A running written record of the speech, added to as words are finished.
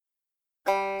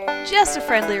Just a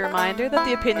friendly reminder that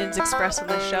the opinions expressed on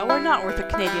this show are not worth a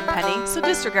Canadian penny, so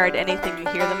disregard anything you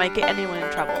hear that might get anyone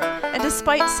in trouble. And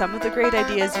despite some of the great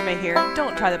ideas you may hear,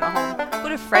 don't try them at home. Go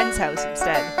to a friend's house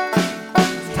instead.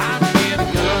 It's time to get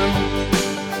a gun.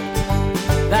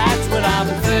 That's what I've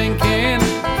been thinking.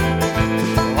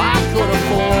 Well, I could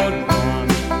afford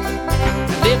one.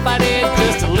 And if I did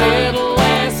just a little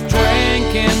less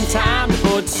drinking, time to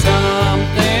put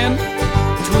something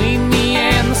between me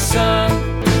and the sun.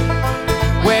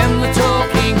 When the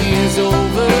talking is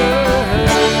over,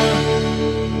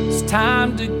 it's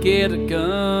time to get a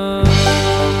gun.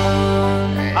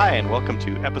 Hi, and welcome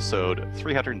to episode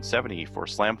 370 for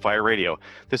Slamfire Radio.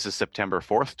 This is September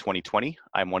 4th, 2020.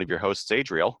 I'm one of your hosts,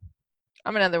 Adriel.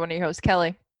 I'm another one of your hosts,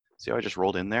 Kelly. See how I just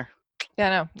rolled in there? Yeah,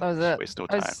 no, that was Just it. waste no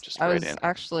time. I right was in.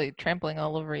 actually trampling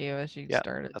all over you as you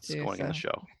started. That's too, going so. in the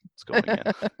show. It's going in.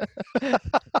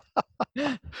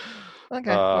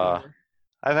 Okay. Whatever.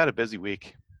 I've had a busy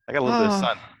week. I got a little bit of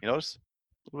sun. You notice?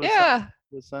 A little bit Yeah.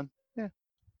 of sun. Yeah.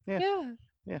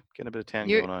 Yeah. Getting a bit of tan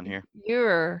You- going on here You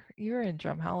were in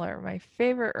Drumheller, my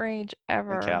favorite range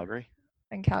ever. in Calgary.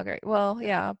 In Calgary. Well,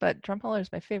 yeah, but Drumheller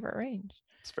is my favorite range.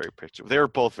 It's very picture. They were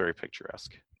both very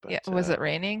picturesque. But, Yeah. Was it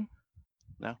raining?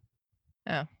 no.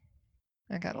 Oh.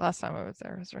 Okay. Last time I was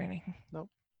there, it was raining.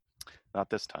 Not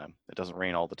this time. It doesn't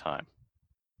rain all the time.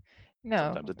 No.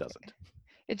 Sometimes it doesn't.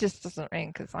 It just doesn't rain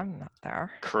because I'm not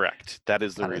there. Correct. That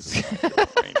is the That is- reason. It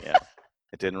didn't rain, yeah.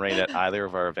 It didn't rain at either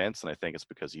of our events, and I think it's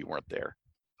because you weren't there.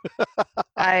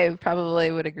 I probably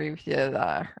would agree with you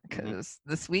there because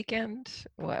this weekend,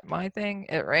 my thing,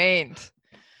 it rained.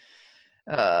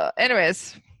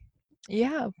 Anyways,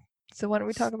 yeah. So why don't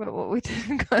we talk about what we did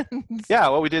in guns? Yeah,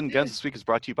 what we did in Guns this week is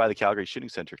brought to you by the Calgary Shooting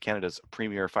Center, Canada's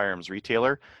premier firearms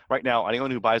retailer. Right now, anyone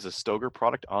who buys a Stoeger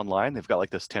product online, they've got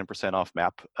like this 10% off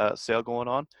map sale going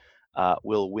on,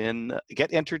 will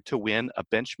get entered to win a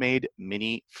Benchmade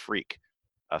Mini Freak,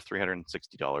 a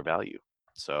 $360 value.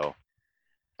 So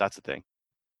that's the thing.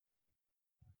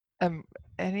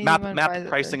 Map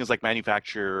pricing is like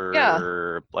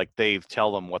manufacturer, like they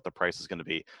tell them what the price is going to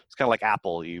be. It's kind of like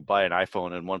Apple. You buy an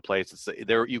iPhone in one place, it's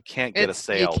there. You can't get a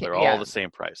sale. They're all the same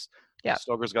price. Yeah.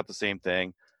 Stoeger's got the same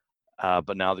thing,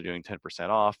 but now they're doing 10%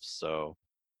 off. So,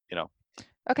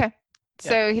 Okay.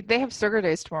 So they have Stoeger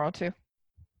Days tomorrow too.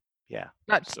 Yeah.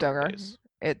 Not Stoeger Stoeger. Days.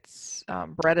 It's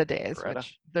Beretta Days, Beretta?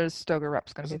 which there's Stoeger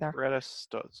reps going to be there. Beretta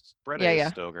Yeah.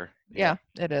 is Stoeger. Yeah,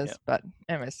 it is. Yeah. But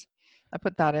anyways, I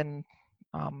put that in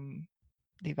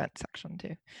the event section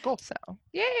too. Cool. So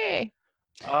yay!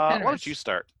 Why Anyways. don't you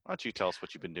start? Why don't you tell us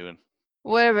what you've been doing?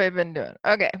 What have I been doing?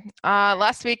 Okay.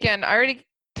 Last weekend, I already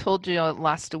told you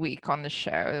last week on the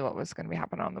show what was going to be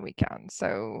happening on the weekend.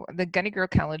 So the Gunny Girl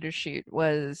calendar shoot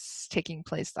was taking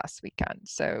place last weekend.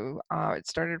 So it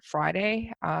started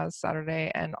Friday,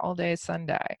 Saturday, and all day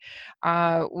Sunday.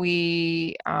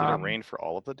 Did it rain for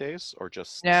all of the days or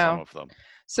just No. some of them?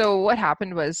 So what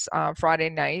happened was Friday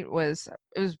night it was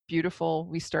beautiful.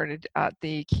 We started at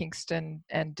the Kingston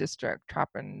and District Trap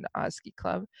and Ski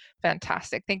Club.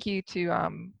 Fantastic. Thank you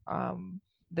to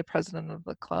the president of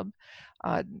the club,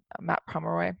 Matt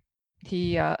Pomeroy.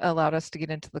 He allowed us to get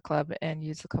into the club and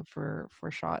use the club for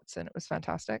shots, and it was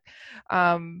fantastic.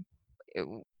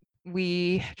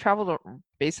 We traveled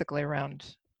basically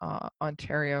around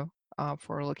Ontario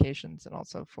for locations and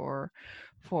also for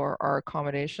our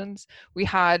accommodations. We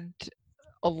had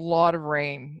a lot of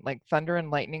rain, like thunder and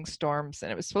lightning storms,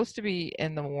 and it was supposed to be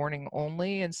in the morning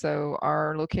only. And so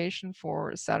our location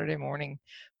for Saturday morning,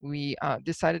 we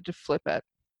decided to flip it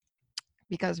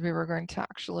because we were going to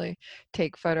actually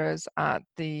take photos at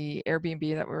the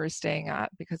Airbnb that we were staying at,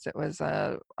 because it was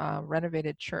a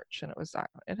renovated church, and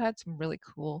it had some really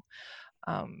cool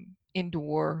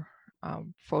indoor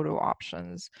photo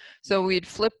options. So we'd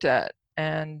flipped it,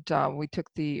 and we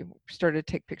started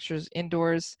to take pictures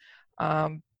indoors,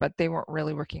 but they weren't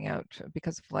really working out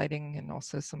because of lighting and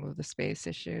also some of the space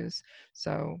issues.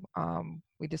 So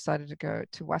we decided to go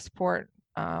to Westport.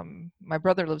 My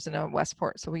brother lives in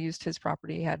Westport, so we used his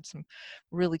property. He had some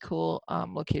really cool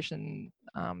location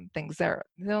things there.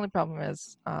 The only problem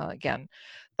is, again,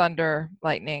 thunder,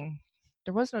 lightning.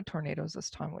 There was no tornadoes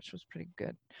this time, which was pretty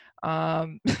good.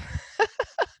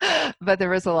 But there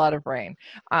was a lot of rain.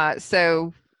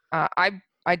 So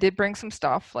I did bring some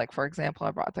stuff. Like, for example,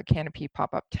 I brought the canopy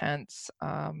pop-up tents.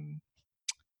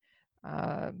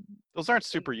 Those aren't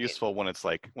super useful when it's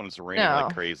raining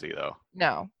like crazy, though.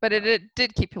 No, but it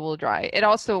did keep people dry. It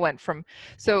also went from,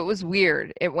 so it was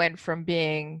weird. It went from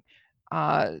being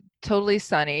totally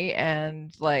sunny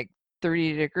and like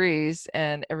 30 degrees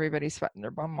and everybody sweating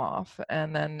their bum off,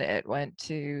 and then it went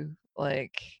to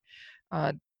like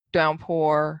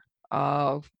downpour,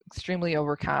 extremely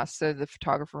overcast. So the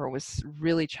photographer was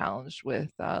really challenged with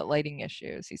lighting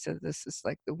issues. He said, this is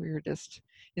like the weirdest.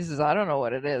 He says, I don't know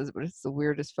what it is, but it's the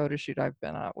weirdest photo shoot I've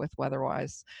been at with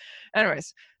weather-wise.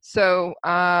 Anyways, so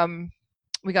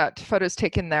we got photos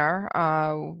taken there.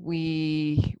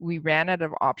 We ran out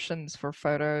of options for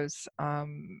photos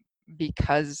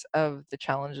because of the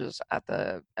challenges at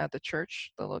the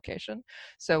church, the location.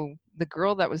 So the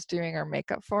girl that was doing our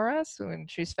makeup for us,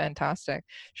 and she's fantastic,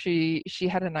 she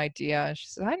had an idea. She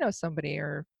said, I know somebody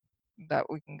or that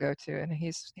we can go to, and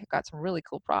he's got some really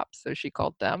cool props. So she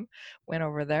called them, went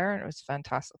over there, and it was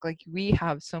fantastic. Like, we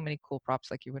have so many cool props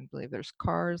like you wouldn't believe. There's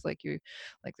cars, like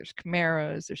there's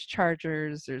Camaros, there's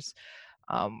Chargers, there's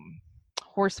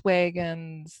horse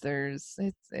wagons, it's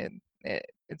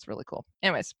really cool.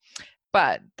 Anyways,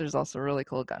 but there's also really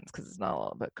cool guns because it's not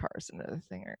all about cars and other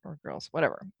thing or girls,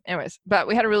 whatever. Anyways, but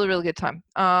we had a really, really good time.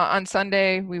 On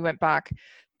Sunday, we went back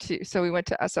to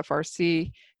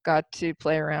SFRC, got to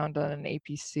play around on an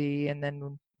APC, and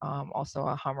then also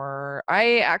a Hummer.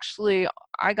 I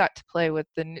got to play with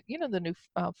the new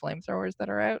flamethrowers that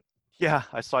are out. Yeah,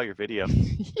 I saw your video.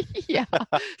 Yeah.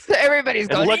 So everybody's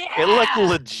going, it looked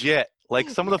legit. Like,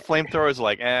 some of the flamethrowers are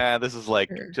like, this is like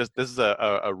this is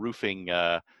a roofing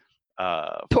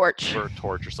torch or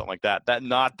something like that.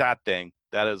 Not that thing.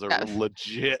 That is a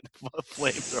legit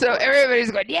flamethrower. So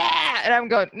everybody's going, yeah, and I'm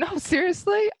going, no,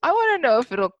 seriously, I want to know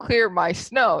if it'll clear my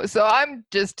snow. So I'm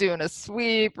just doing a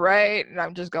sweep, right, and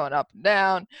I'm just going up and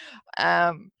down.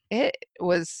 It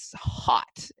was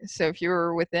hot. So if you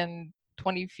were within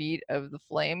 20 feet of the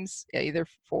flames, either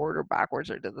forward or backwards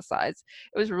or to the sides,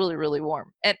 it was really, really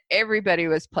warm, and everybody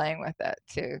was playing with it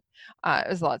too. It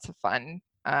was lots of fun.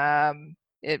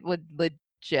 It would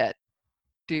legit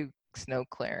do snow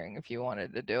clearing if you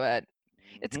wanted to do it.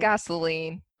 It's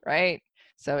gasoline, right?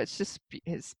 So it's just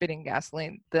spitting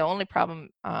gasoline. The only problem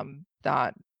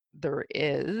that there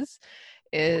is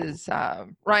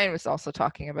Ryan was also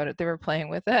talking about it. They were playing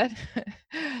with it.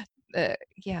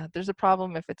 There's a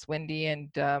problem if it's windy and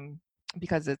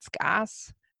because it's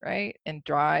gas, right, and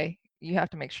dry. You have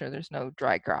to make sure there's no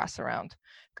dry grass around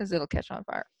because it'll catch on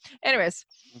fire. Anyways,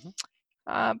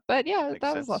 but yeah, Makes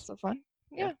that sense. was lots of fun.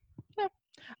 Yeah.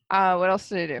 What else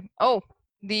did I do? Oh,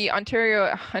 the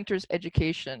Ontario Hunters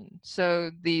Education.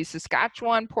 So the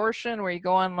Saskatchewan portion where you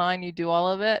go online, you do all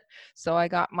of it. So I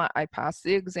passed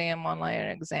the exam, online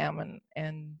exam,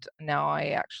 and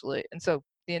now so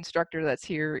the instructor that's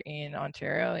here in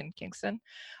Ontario, in Kingston,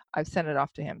 I've sent it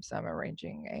off to him. So I'm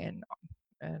arranging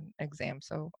an exam.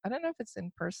 So I don't know if it's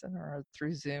in person or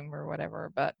through Zoom or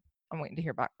whatever, but I'm waiting to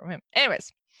hear back from him.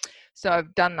 Anyways, so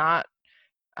I've done that.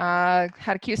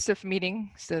 Had a QSIF meeting,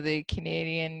 so the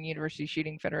Canadian University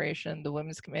Shooting Federation, the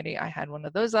Women's Committee. I had one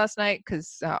of those last night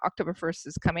because October 1st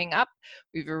is coming up.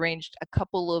 We've arranged a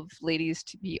couple of ladies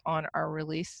to be on our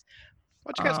release.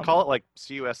 Why don't you guys call it like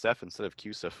CUSF instead of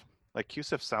QSIF? Like,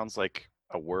 QSIF sounds like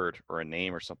a word or a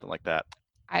name or something like that.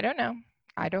 I don't know.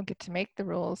 I don't get to make the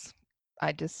rules.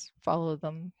 I just follow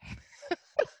them.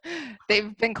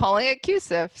 They've been calling it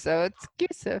QSIF, so it's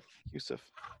QSIF. QSIF.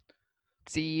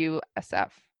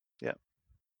 CUSF. Yeah.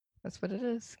 That's what it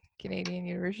is. Canadian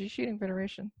University Shooting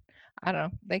Federation. I don't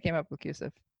know. They came up with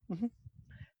QSIF.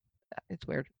 It's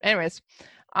weird. Anyways,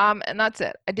 and that's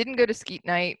it. I didn't go to skeet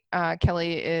night.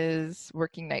 Kelly is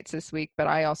working nights this week, but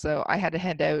I had to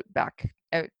head back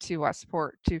out to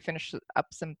Westport to finish up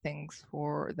some things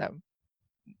for them,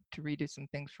 to redo some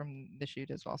things from the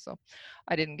shoot as well. So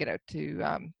I didn't get out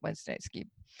to Wednesday night ski,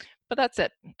 but that's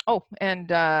it. Oh, and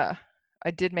I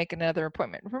did make another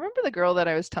appointment. Remember the girl that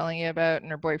I was telling you about,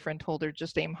 and her boyfriend told her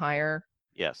just aim higher?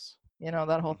 Yes. You know,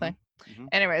 that whole thing.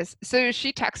 Anyways, so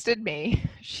she texted me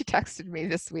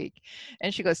this week,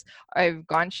 and she goes, I've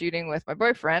gone shooting with my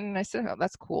boyfriend. And I said, oh,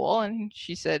 that's cool. And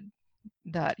she said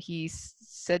that he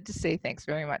said to say thanks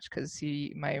very much because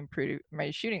my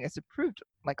shooting has improved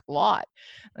like a lot.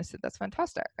 And I said, that's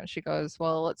fantastic. And she goes,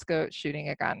 well, let's go shooting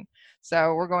again.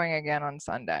 So we're going again on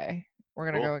Sunday. We're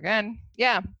going to go again.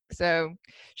 Yeah. So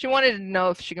she wanted to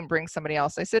know if she can bring somebody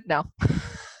else. I said, no.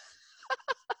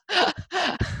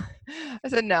 I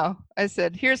said, no. I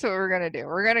said, here's what we're going to do.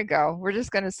 We're going to go. We're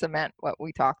just going to cement what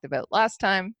we talked about last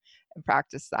time and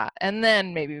practice that. And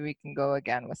then maybe we can go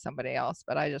again with somebody else.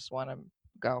 But I just want to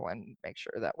go and make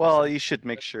sure that. Well, you should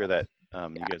make sure that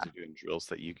you guys are doing drills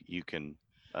that you can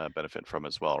benefit from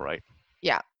as well, right?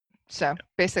 Yeah. So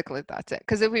basically that's it.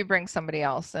 Because if we bring somebody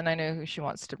else, and I know who she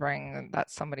wants to bring,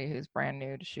 that's somebody who's brand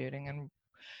new to shooting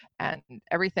and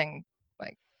everything.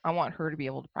 Like, I want her to be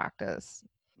able to practice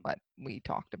what we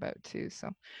talked about too. So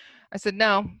I said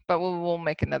no, but we'll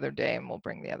make another day and we'll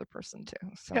bring the other person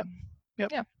too. So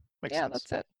Yep. yeah, Makes yeah, sense.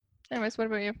 that's it. Anyways, what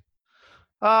about you?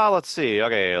 Let's see.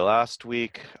 Okay, last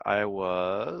week I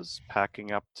was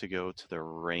packing up to go to the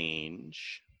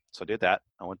range. So I did that.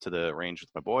 I went to the range with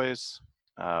my boys.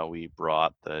 We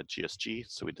brought the GSG,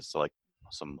 so we did like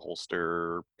some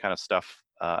holster kind of stuff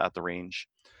at the range.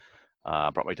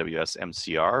 Brought my WS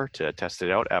MCR to test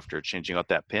it out after changing out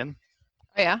that pin.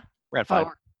 Oh yeah. Ran fine.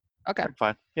 Okay. Ran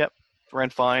fine. Yep. Ran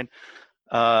fine.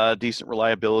 Decent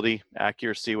reliability.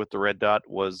 Accuracy with the red dot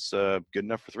was good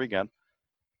enough for 3-gun.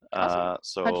 Awesome.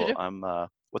 So How'd you do? I'm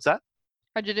what's that?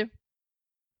 How'd you do?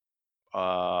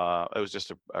 It was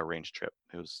just a range trip.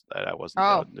 It was I wasn't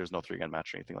Oh. there's no 3-gun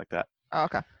match or anything like that. Oh,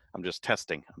 okay. I'm just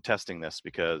testing. I'm testing this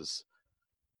because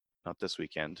not this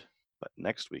weekend, but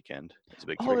next weekend it's a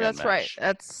big 3-gun that's match. right.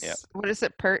 That's Yeah. what is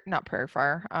it? Not Prairie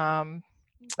Fire.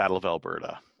 Battle of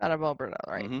Alberta. Out of Alberta,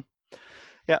 right? Mm-hmm.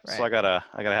 Yeah. Right. So I gotta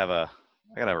have a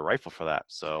rifle for that.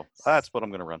 So that's what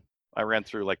I'm gonna run. I ran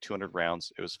through like 200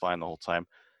 rounds. It was fine the whole time.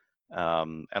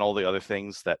 And all the other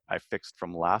things that I fixed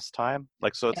from last time.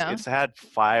 Like, so it's had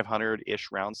 500-ish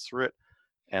rounds through it.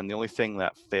 And the only thing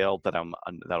that failed that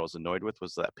I was annoyed with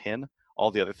was that pin.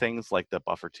 All the other things like the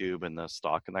buffer tube and the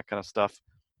stock and that kind of stuff,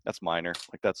 that's minor.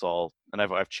 Like that's all. And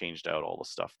I've changed out all the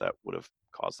stuff that would have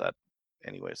caused that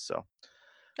anyways. So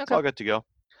it's all good to go.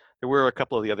 There were a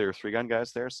couple of the other 3-gun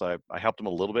guys there, so I helped them a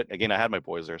little bit. Again, I had my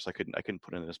boys there, so I couldn't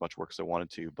put in as much work as I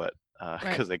wanted to, but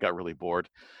because they got really bored.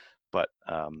 But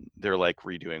they're like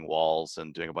redoing walls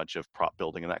and doing a bunch of prop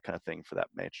building and that kind of thing for that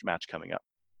match coming up.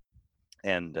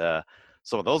 And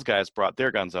some of those guys brought their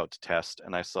guns out to test,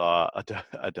 and I saw a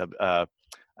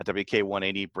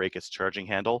WK-180 break its charging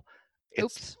handle.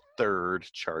 Its third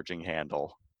charging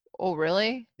handle. Oh,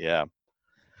 really? Yeah.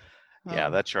 Yeah,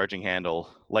 that charging handle,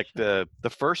 like the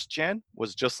first gen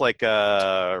was just like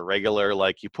a regular,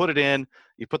 like you put it in,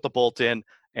 you put the bolt in,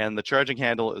 and the charging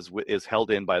handle is held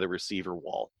in by the receiver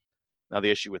wall. Now, the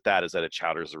issue with that is that it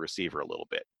chowders the receiver a little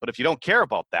bit. But if you don't care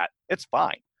about that, it's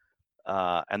fine.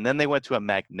 And then they went to a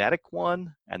magnetic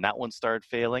one, and that one started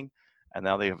failing. And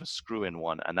now they have a screw-in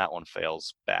one, and that one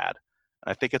fails bad.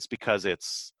 And I think it's because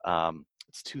it's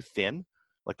too thin.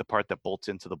 Like the part that bolts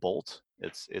into the bolt,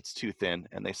 it's too thin,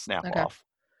 and they snap off.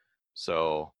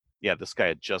 So yeah, this guy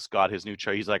had just got his new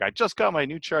charge. He's like, I just got my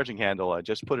new charging handle. I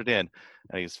just put it in,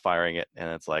 and he's firing it, and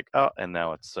it's like, oh, and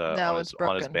now it's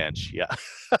on his bench. Yeah,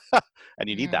 and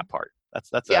you need that part.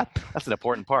 That's an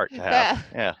important part to have.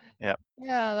 Yeah.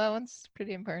 Yeah, that one's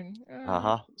pretty important.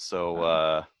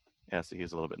 So so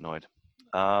he's a little bit annoyed.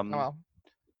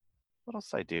 What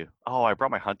else did I do? Oh, I brought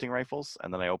my hunting rifles,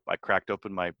 and then I cracked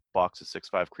open my box of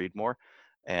 6.5 Creedmoor,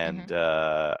 and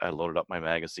I loaded up my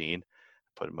magazine,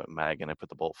 put in my mag, and I put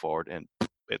the bolt forward, and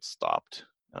it stopped.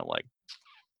 And I'm like,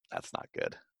 that's not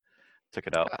good. Took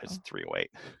it out. It's 308.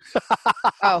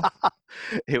 Oh.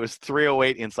 It was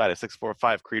 308 inside a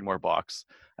 6.45 Creedmoor box.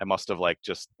 I must have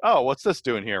what's this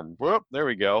doing here? Whoop, there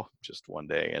we go. Just one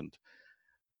day, and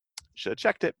should have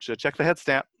checked it. Should have checked the head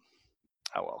stamp.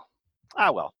 Oh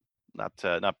well. Not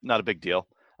a big deal.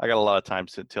 I got a lot of time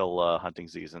till hunting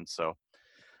season, so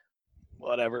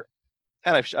whatever.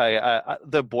 And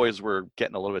the boys were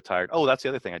getting a little bit tired. Oh, that's the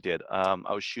other thing I did. I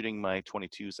was shooting my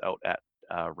 22s out at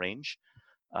range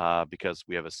because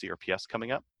we have a CRPS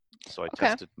coming up. So I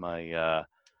tested my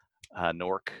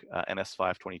Nork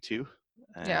NS522,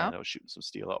 and I was shooting some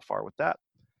steel out far with that,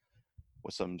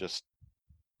 with some just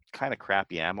kind of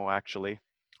crappy ammo actually.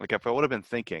 Like if I would have been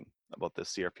thinking about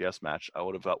this CRPS match, I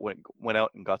would have went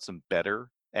out and got some better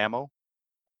ammo,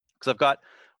 because I've got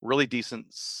really decent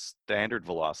standard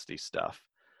velocity stuff,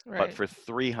 but for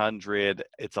 300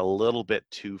 it's a little bit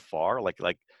too far. Like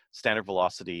standard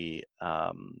velocity,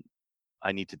 I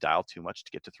need to dial too much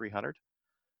to get to 300,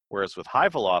 whereas with high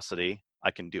velocity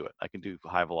I can do it. I can do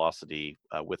high velocity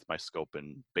with my scope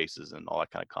and bases and all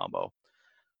that kind of combo.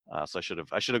 So I should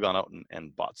have gone out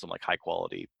and bought some like high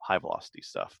quality high velocity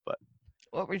stuff. But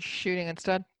what were you shooting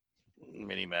instead?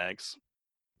 Mini mags,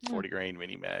 40 grain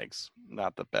mini mags.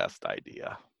 Not the best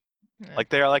idea. Yeah.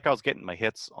 Like I was getting my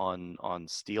hits on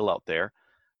steel out there,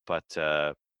 but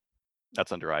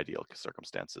that's under ideal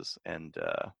circumstances. And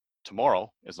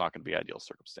tomorrow is not going to be ideal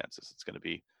circumstances. It's going to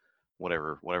be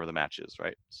whatever the match is,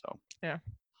 right? So yeah,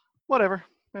 whatever.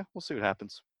 Yeah, we'll see what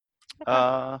happens.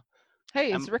 Okay.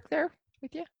 Hey, is Rick there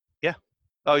with you? Yeah.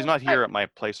 Oh, he's not here at my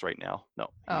place right now. No,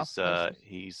 Oh,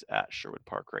 he's at Sherwood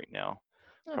Park right now,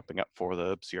 prepping up for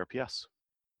the CRPS.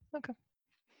 Okay.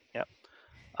 Yep.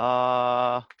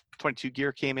 22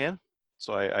 gear came in,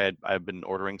 so I've been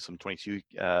ordering some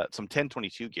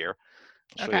 1022 gear.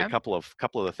 I'll show you Okay. a couple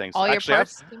of the things. All your Actually,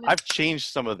 parts? you mean? I've changed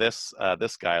some of this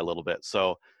guy a little bit.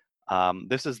 So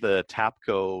this is the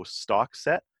Tapco stock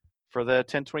set for the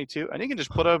 1022, and you can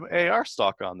just put an AR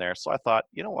stock on there. So I thought,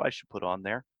 you know what I should put on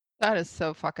there? That is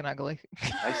so fucking ugly.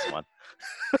 Nice one.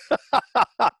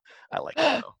 I like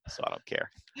it though, so I don't care.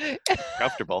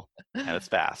 Comfortable and it's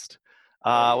fast.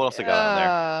 What else I got on there?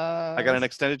 I got an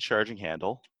extended charging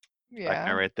handle.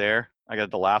 Yeah. Right there. I got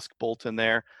a Delask bolt in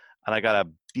there, and I got a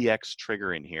BX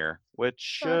trigger in here,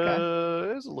 which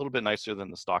Okay. is a little bit nicer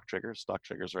than the stock trigger. Stock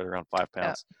trigger's right around 5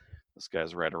 pounds. This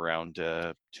guy's right around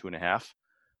 2.5.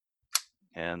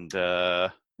 And yeah,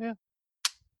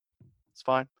 it's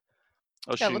fine.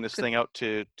 I was shooting this thing out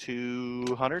to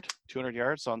 200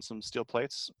 yards on some steel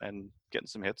plates and getting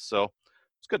some hits, so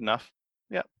it's good enough.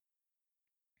 Yeah.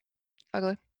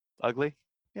 Ugly.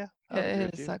 Yeah.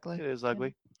 It is ugly. It is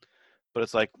ugly, but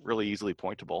it's like really easily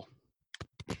pointable.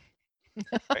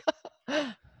 Right.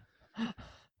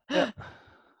 Yeah.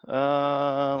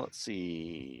 Let's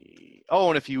see. Oh,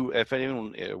 and if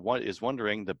anyone is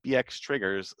wondering, the BX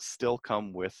triggers still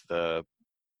come with the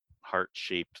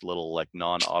heart-shaped little like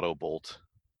non-auto bolt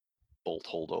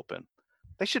hold open.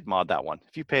 They should mod that one.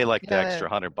 If you pay like the extra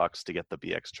 $100 to get the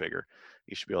BX trigger,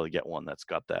 you should be able to get one that's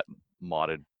got that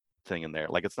modded thing in there.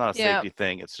 Like it's not a safety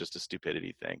thing; it's just a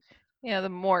stupidity thing. Yeah, the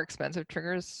more expensive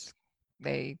triggers,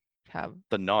 they have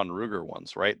the non-Ruger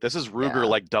ones, right? This is Ruger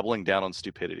like doubling down on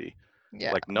stupidity.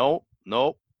 Yeah. Like nope.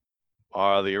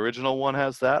 The original one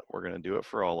has that. We're gonna do it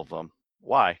for all of them.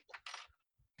 Why?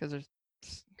 Because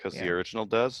the original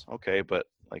does. Okay, but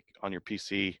like on your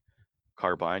PC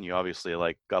carbine, you obviously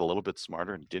like got a little bit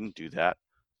smarter and didn't do that.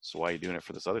 So why are you doing it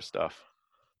for this other stuff?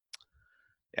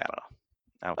 Yeah,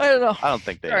 I don't know. I don't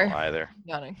think they know either.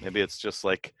 Maybe it's just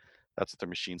like that's what their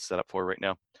machine's set up for right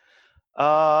now.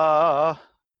 Yeah,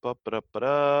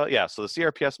 so the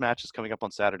CRPS match is coming up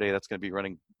on Saturday. That's going to be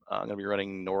running. I'm going to be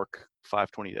running Nork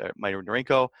 520, my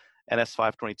Norinco NS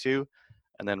 522,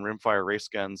 and then Rimfire Race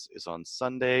Guns is on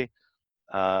Sunday.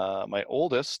 My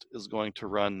oldest is going to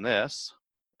run this.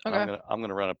 Okay. I'm going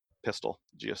to run a pistol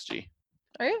GSG.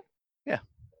 Are you? Yeah.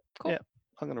 Cool. Yeah,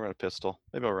 I'm going to run a pistol.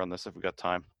 Maybe I'll run this if we got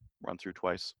time. Run through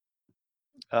twice.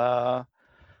 And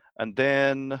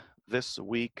then this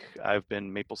week I've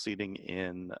been maple seeding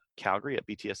in Calgary at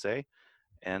BTSA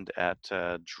and at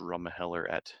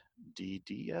Drumheller at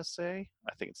DDSA.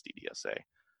 I think it's DDSA.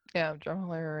 Yeah,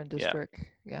 Drumheller and District.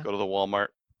 Yeah. Go to the Walmart.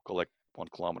 Go like 1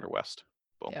 kilometer west.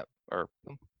 Boom. Yep. Or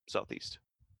southeast.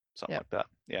 Something like that.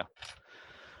 Yeah.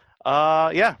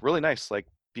 Yeah, really nice. Like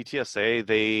BTSA,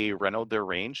 they renoed their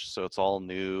range, so it's all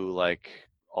new, like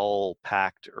all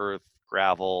packed earth,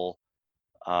 gravel.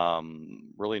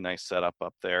 Really nice setup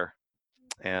up there,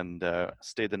 and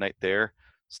stayed the night there.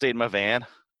 Stayed in my van.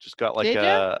 Just got like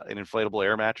an inflatable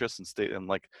air mattress and stayed and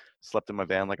like slept in my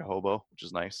van like a hobo, which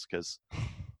is nice because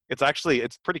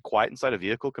it's pretty quiet inside a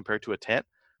vehicle compared to a tent.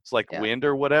 It's like wind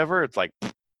or whatever. It's like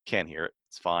can't hear it.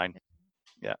 It's fine.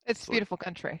 Yeah, it's beautiful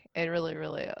country. It really,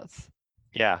 really is.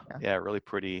 Yeah, really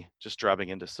pretty. Just driving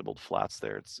into Sibbald Flats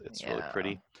there, it's really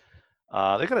pretty.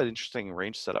 They've got an interesting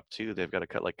range setup too. They've got to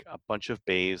cut like a bunch of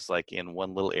bays like in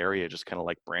one little area, just kind of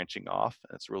like branching off.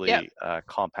 And it's really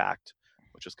compact,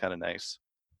 which is kind of nice.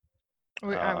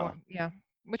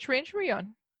 Which range were you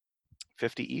on?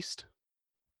 50 East.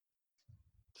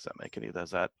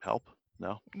 Does that help?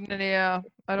 No. Yeah,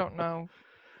 I don't know.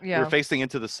 Yeah. We're facing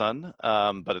into the sun,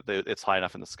 but it's high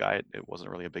enough in the sky. It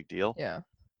wasn't really a big deal. Yeah.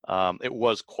 It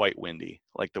was quite windy.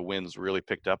 Like the winds really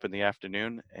picked up in the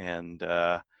afternoon, and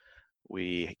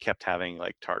we kept having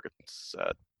like target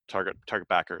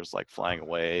backers like flying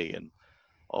away, and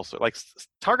also like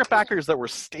target backers that were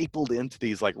stapled into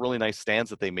these like really nice stands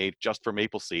that they made just for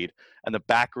maple seed, and the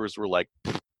backers were like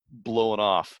blowing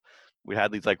off. We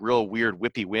had these like real weird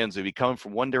whippy winds. It'd be coming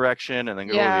from one direction and then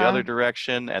go to the other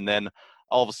direction, and then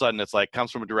all of a sudden it's like comes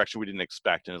from a direction we didn't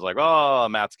expect, and it's like, oh,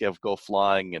 mats go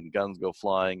flying and guns go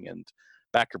flying and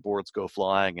backer boards go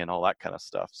flying and all that kind of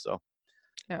stuff. So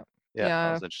yeah,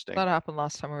 that was interesting. That happened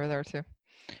last time we were there too.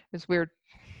 It's weird.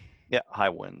 Yeah, high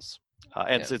winds.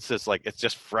 And it's just like it's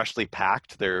just freshly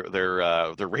packed. Their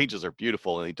ranges are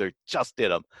beautiful, and they just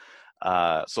did them.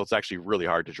 So it's actually really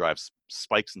hard to drive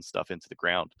spikes and stuff into the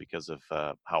ground because of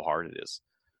how hard it is.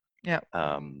 Yeah.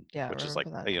 Which is like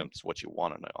it's what you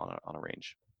want on a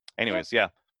range. Anyways,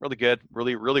 really good,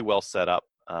 really well set up.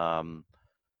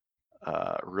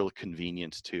 Really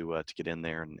convenient to get in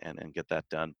there and get that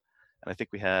done. And I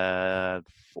think we had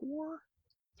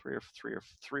three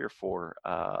or four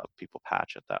people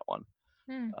patch at that one,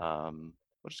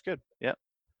 which is good. Yeah.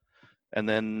 And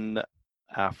then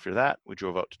After that, we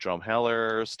drove out to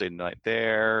Drumheller, stayed the night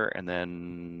there, and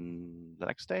then the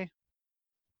next day,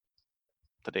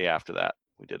 the day after that,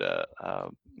 we did a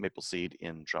maple seed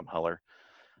in Drumheller.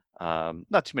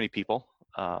 Not too many people,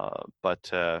 but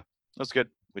it was good.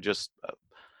 We just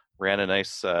ran a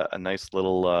nice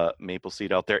little maple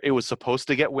seed out there. It was supposed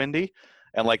to get windy,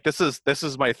 and like this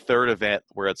is my third event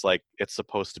where it's like it's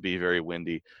supposed to be very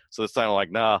windy. So this time I'm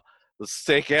like, nah, let's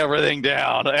stake everything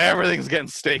down. Everything's getting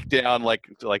staked down like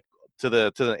to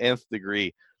the nth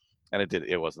degree, and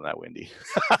it wasn't that windy.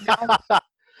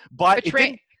 But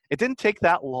it didn't take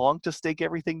that long to stake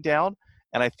everything down,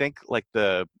 and I think like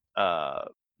the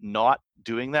not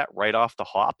doing that right off the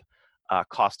hop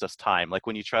cost us time. Like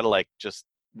when you try to like just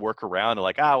work around and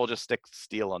like we'll just stick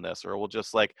steel on this, or we'll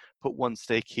just like put one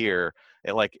stake here,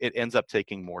 it ends up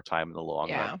taking more time in the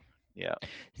long run. Yeah.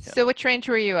 So which range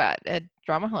were you at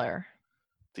Drumheller?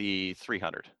 The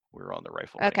 300. We were on the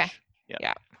rifle Okay. range.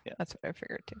 Yeah. That's what I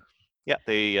figured too. Yeah,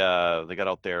 they got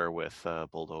out there with a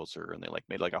bulldozer, and they like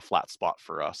made like a flat spot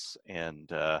for us,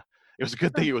 and it was a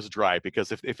good thing it was dry,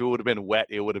 because if it would have been wet,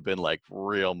 it would have been like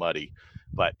real muddy.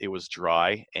 But it was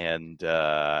dry, and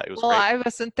it was Well, great. I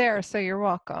wasn't there, so you're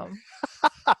welcome.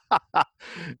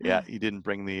 Yeah, you didn't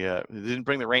bring the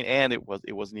rain, and it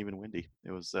wasn't even windy.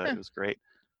 It was great.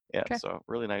 Yeah, Okay. so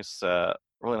really nice,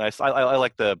 really nice. I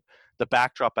like the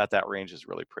backdrop at that range is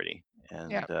really pretty,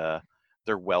 and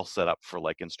they're well set up for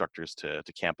like instructors to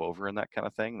camp over and that kind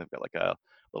of thing. They've got like a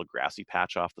little grassy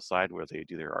patch off the side where they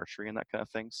do their archery and that kind of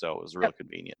thing. So it was real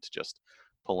convenient to just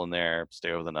pull in there,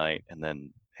 stay over the night, and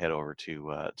then head over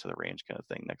to the range kind of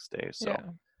thing next day. So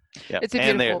yeah, it's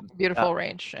a beautiful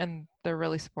range, and they're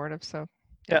really supportive. So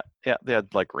yeah, they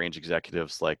had like range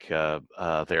executives like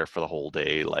there for the whole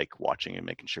day, like watching and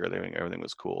making sure everything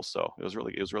was cool. So it was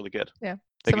really good. Yeah,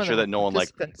 making sure that no one like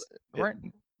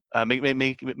weren't.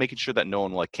 Making sure that no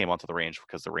one like came onto the range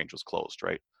because the range was closed,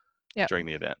 right? Yeah. During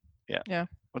the event. Yeah.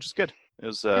 Which is good. It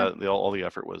was all the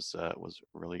effort was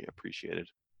really appreciated.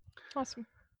 Awesome.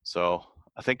 So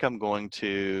I think I'm going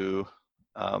to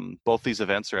both these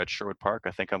events are at Sherwood Park.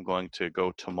 I think I'm going to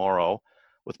go tomorrow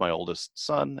with my oldest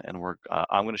son, and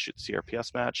I'm going to shoot the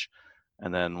CRPS match,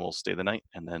 and then we'll stay the night,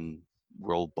 and then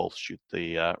we'll both shoot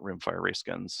the rimfire race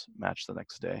guns match the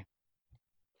next day.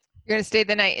 You're going to stay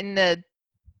the night in the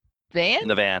van? In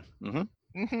the van.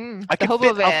 I can hobo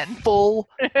fit van. a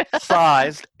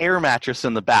full-sized air mattress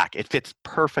in the back. It fits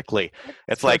perfectly.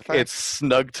 It's like it's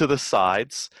snug to the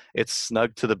sides. It's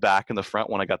snug to the back and the front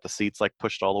when I got the seats like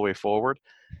pushed all the way forward.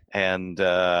 And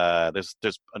there's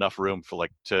enough room for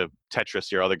like to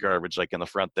Tetris your other garbage like in the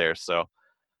front there. So,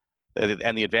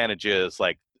 and the advantage is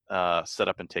like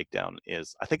setup and takedown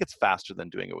is, I think it's faster than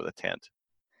doing it with a tent.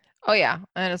 Oh yeah,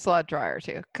 and it's a lot drier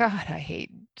too. God, I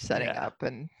hate setting up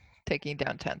and taking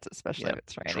down tents, especially if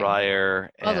it's raining. Drier.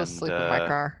 I'll just sleep in my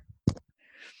car.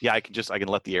 Yeah, I can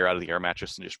let the air out of the air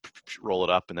mattress and just roll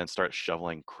it up, and then start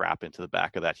shoveling crap into the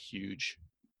back of that huge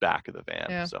back of the van.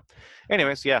 Yeah. So,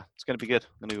 anyways, it's gonna be good.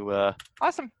 I'm gonna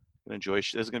awesome. Gonna enjoy.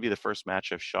 This is gonna be the first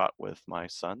match I've shot with my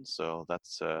son, so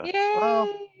that's Yay!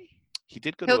 Well, he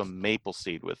did go to a maple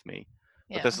seed with me.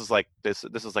 But this is like this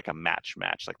is like a match.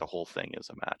 Like the whole thing is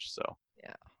a match. So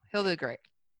yeah, he'll do great.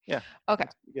 Yeah. Okay.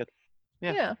 Good.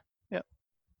 Yeah.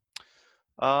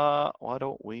 Why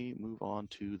don't we move on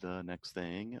to the next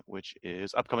thing, which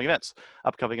is upcoming events.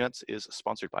 Upcoming events is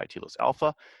sponsored by Telos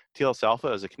Alpha. Telos Alpha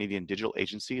is a Canadian digital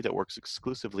agency that works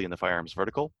exclusively in the firearms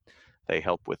vertical. They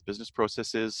help with business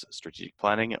processes, strategic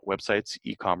planning, websites,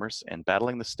 e-commerce, and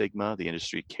battling the stigma the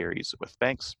industry carries with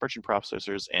banks, merchant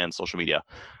processors, and social media.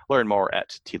 Learn more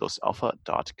at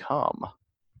telosalpha.com.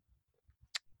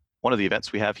 One of the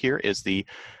events we have here is the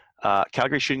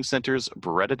Calgary Shooting Center's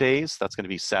Beretta Days. That's going to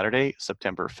be Saturday,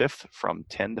 September 5th from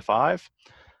 10 to 5.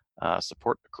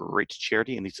 Support a great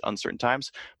charity in these uncertain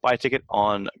times. Buy a ticket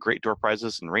on great door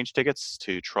prizes and range tickets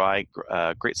to try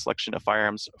a great selection of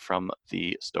firearms from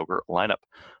the Stoeger lineup.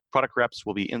 Product reps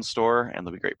will be in store, and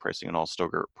there'll be great pricing on all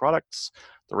Stoeger products.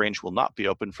 The range will not be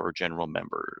open for general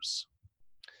members.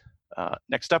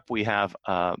 Next up, we have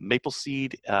Maple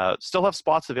Seed. Still have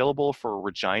spots available for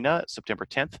Regina, September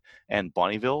 10th, and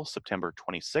Bonnyville, September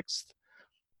 26th.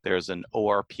 There's an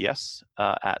ORPS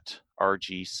at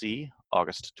RGC,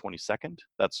 August 22nd.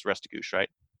 That's Restigouche, right?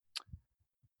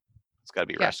 It's got to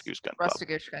be Restigouche Gun Club.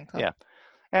 Restigouche Gun Club. Yeah.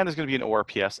 And there's going to be an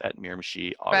ORPS at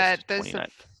Miramichi, August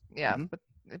 29th.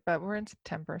 But we're in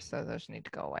September, so those need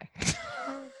to go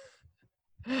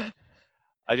away.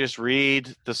 I just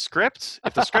read the script.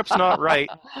 If the script's not right,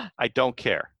 I don't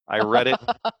care. I read it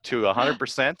to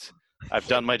 100%. I've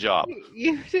done my job.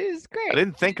 It is great. I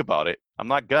didn't think about it. I'm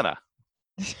not gonna.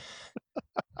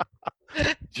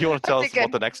 Do you want to I'm tell us about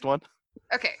thinking- the next one?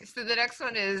 Okay, so the next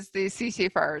one is the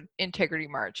CCFR Integrity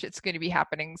March. It's going to be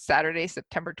happening Saturday,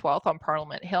 September 12th on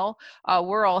Parliament Hill.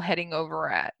 We're all heading over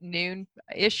at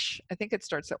noon-ish. I think it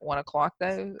starts at 1 o'clock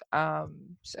though.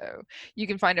 So you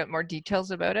can find out more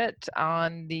details about it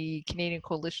on the Canadian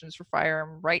Coalitions for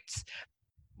Firearm Rights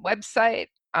website,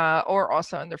 or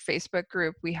also on their Facebook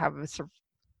group. We have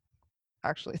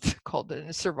actually it's called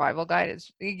a survival guide.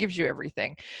 It gives you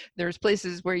everything. There's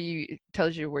places where it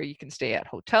tells you where you can stay at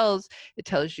hotels. It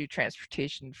tells you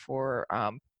transportation for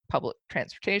public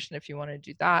transportation if you want to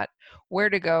do that, where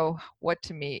to go, what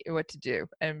to meet, what to do.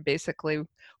 And basically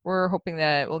we're hoping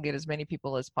that we'll get as many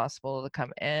people as possible to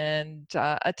come and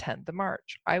attend the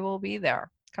march. I will be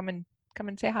there. Come and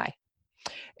say hi.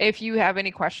 If you have any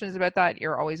questions about that,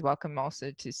 you're always welcome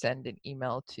also to send an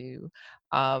email to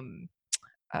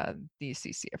the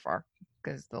CCFR,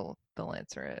 because they'll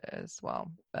answer it as well.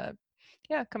 But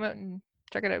yeah, come out and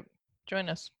check it out. Join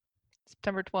us.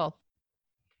 September 12th.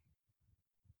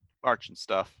 March and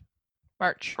stuff.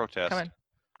 March. Protest.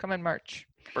 Come in March.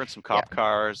 Burn some cop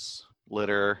cars,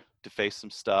 litter, deface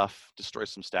some stuff, destroy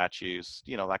some statues,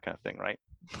 that kind of thing, right?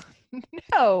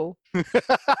 No.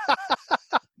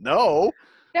 No.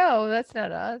 No, that's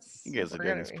not us. You guys are We're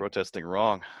doing gonna this be- protesting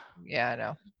wrong. Yeah, I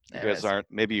know. You guys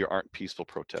maybe you aren't peaceful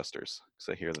protesters,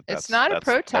 because I hear that It's not a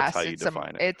protest. That's how you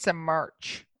define it. It's a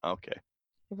march. Okay.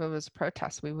 If it was a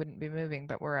protest, we wouldn't be moving,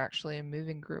 but we're actually a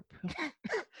moving group.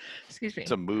 Excuse me.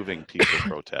 It's a moving peaceful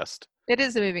protest. It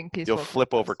is a moving peaceful. You'll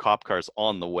flip over cop cars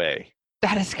on the way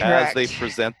That is correct. as they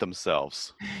present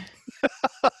themselves.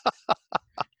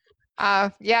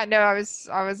 Yeah, no, I was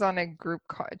on a group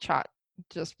chat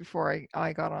just before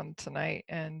I got on tonight,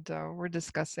 and we're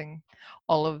discussing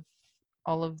all of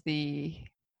the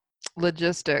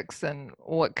logistics and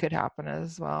what could happen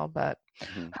as well. But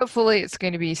hopefully it's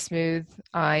going to be smooth.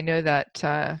 I know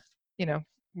that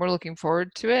we're looking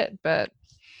forward to it, but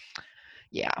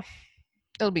yeah,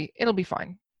 it'll be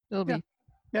fine. It'll be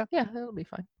it'll be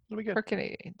fine. It'll be good. For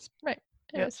Canadians, right?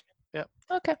 Yes. Yeah.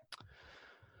 Okay.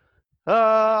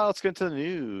 Let's get into the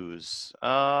news. Do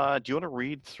you want to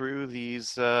read through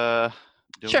these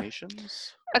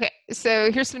donations? Okay,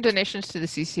 so here's some donations to the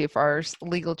CCFR's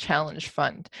Legal Challenge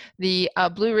Fund. The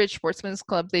Blue Ridge Sportsman's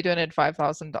Club, they donated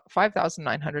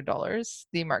 $5,900.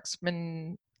 The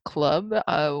Marksman Club,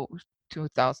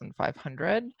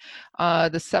 $2,500.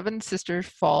 The Seven Sisters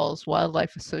Falls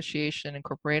Wildlife Association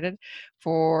Incorporated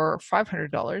for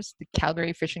 $500. The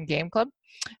Calgary Fish and Game Club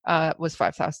was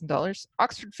 $5,000.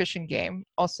 Oxford Fish and Game,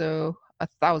 also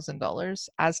 $1,000.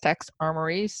 Aztecs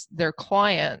Armories, their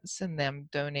clients and them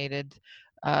donated.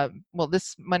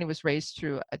 This money was raised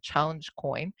through a challenge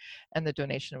coin, and the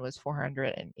donation was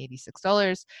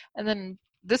 $486. And then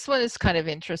this one is kind of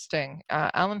interesting.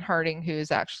 Alan Harding, who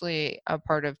is actually a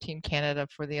part of Team Canada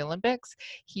for the Olympics,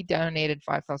 he donated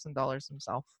 $5,000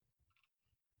 himself.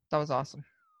 That was awesome.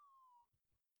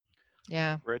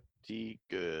 Yeah. Pretty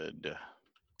good.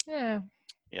 Yeah.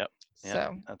 Yep.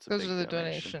 So that's those are the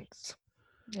donations.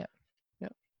 Yeah.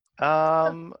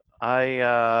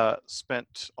 I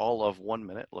spent all of 1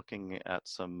 minute looking at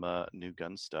some new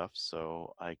gun stuff,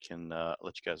 so I can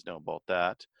let you guys know about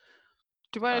that.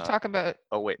 Do you want to talk about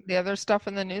the other stuff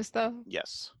in the news, though?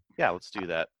 Yes. Yeah, let's do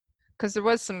that. Because there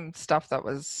was some stuff that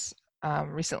was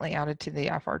recently added to the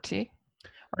FRT.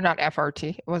 Or not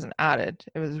FRT. It wasn't added.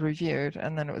 It was reviewed,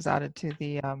 and then it was added to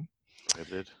the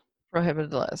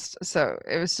prohibited list. So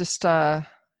it was just,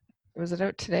 was it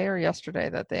out today or yesterday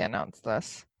that they announced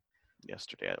this?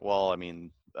 Yesterday. Well, I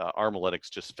mean, Armalytics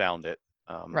just found it.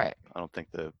 Right. I don't think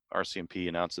the RCMP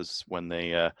announces when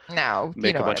they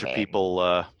make a bunch of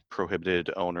people prohibited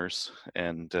owners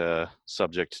and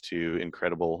subject to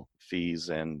incredible fees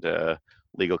and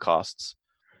legal costs.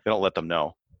 They don't let them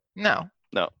know. No,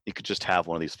 you could just have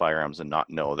one of these firearms and not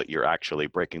know that you're actually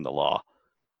breaking the law.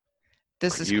 You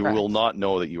correct. will not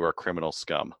know that you are criminal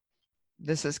scum.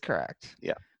 This is correct.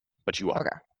 Yeah, but you are.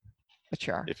 Okay, but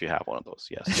you are. If you have one of those,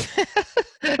 yes.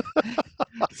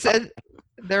 So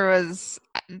there was,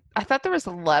 I thought there was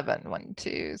 11. 1,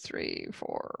 2, 3,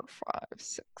 4, 5,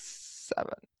 6,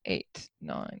 7, 8,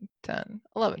 9, 10,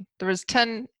 11. There was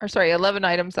 11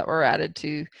 items that were added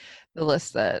to the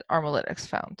list that Armalytics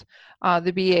found.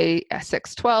 The BA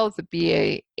 612, the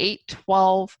BA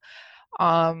 812,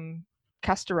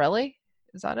 Castorelli,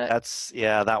 is that it?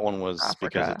 That one was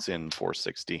Africa. Because it's in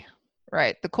 460.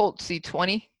 Right, the Colt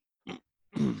C20.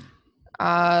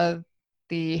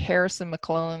 The Harrison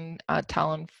McClellan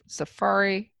Talon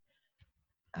Safari,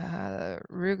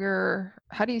 Ruger.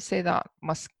 How do you say that?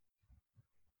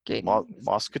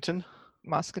 Musketon.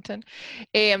 Musketon,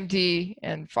 AMD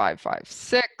in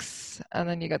 5.56, and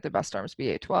then you got the Best Arms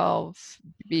BA12,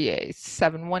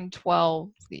 BA7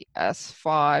 112, the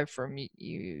S5 from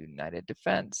United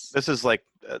Defense. This is like,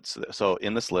 so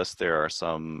in this list, there are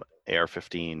some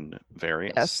AR-15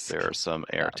 variants. Yes. There are some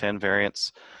Yeah. AR-10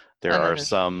 variants. There And then are there's-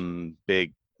 some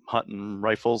big hunting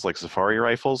rifles, like safari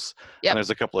rifles. Yep. And there's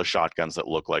a couple of shotguns that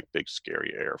look like big,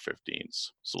 scary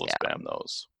AR-15s. So let's Yeah. spam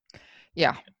those.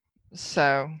 Yeah.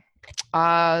 So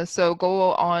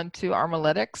go on to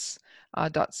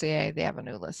armalytics.ca. They have a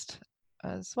new list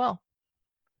as well.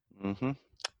 Mm-hmm.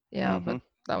 Yeah, Mhm, but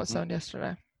that was mhm. sound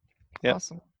yesterday. Yep.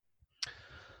 Awesome.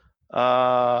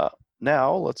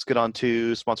 Now let's get on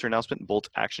to sponsor announcement, Bolt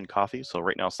Action Coffee. So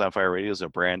right now, Slamfire Radio is a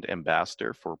brand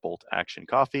ambassador for Bolt Action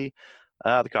Coffee.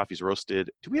 The coffee's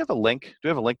roasted. Do we have a link? Do we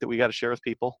have a link that we got to share with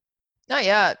people? Not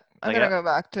yet. I'm Not gonna yet? go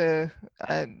back to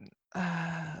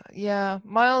yeah,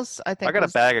 Miles. I think I got a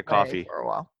was bag of away coffee. for a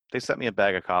while. They sent me a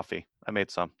bag of coffee. I made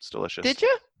some. It's delicious. Did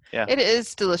you? Yeah. It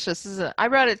is delicious, isn't it? I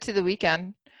brought it to the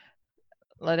weekend.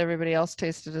 Let everybody else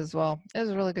taste it as well. It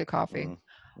was really good coffee. Mhm.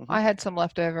 I had some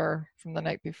left over from the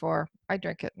night before. I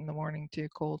drank it in the morning too,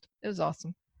 cold. It was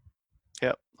awesome.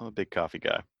 Yep, I'm a big coffee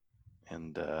guy.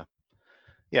 And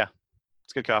yeah,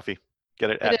 it's good coffee. Get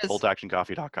it It at is.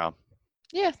 boltactioncoffee.com.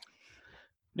 Yeah.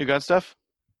 New gun stuff.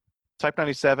 Type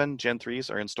 97 Gen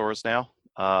 3s are in stores now.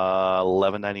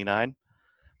 $11.99.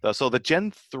 So the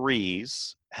Gen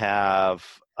 3s have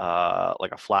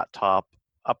like a flat top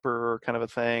upper kind of a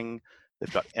thing.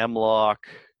 They've got M-LOK.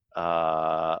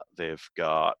 They've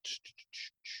got,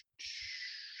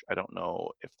 I don't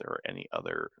know if there are any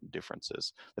other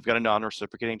differences. They've got a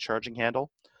non-reciprocating charging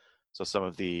handle. So some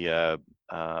of the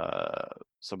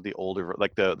older,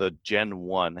 like the Gen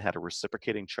 1 had a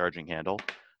reciprocating charging handle.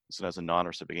 This one has a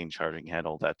non-reciprocating charging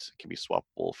handle that can be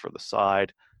swappable for the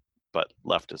side, but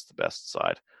left is the best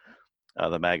side.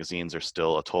 The magazines are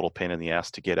still a total pain in the ass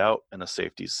to get out, and the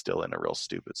safety's still in a real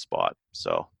stupid spot.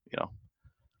 So, you know,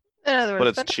 In other but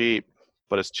words, it's cheap.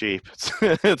 But it's cheap.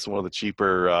 It's one of the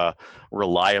cheaper,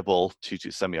 reliable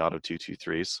semi-auto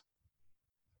 223s.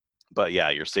 But yeah,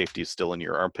 your safety is still in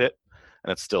your armpit,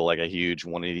 and it's still like a huge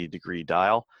 180-degree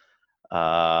dial.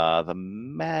 And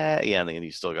then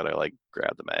you still gotta like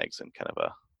grab the mags in kind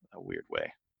of a weird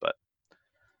way, but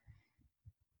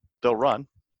they'll run,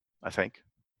 I think.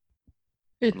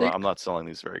 I'm not selling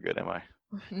these very good, am I?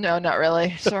 No, not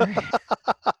really. Sorry.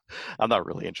 I'm not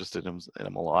really interested in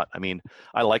them a lot. I mean,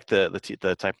 I like the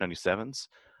Type 97s.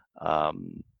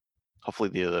 Hopefully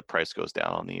the price goes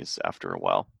down on these after a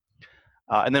while.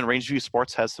 And then Rangeview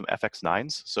Sports has some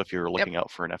FX9s. So if you're looking out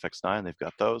for an FX9, they've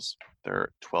got those.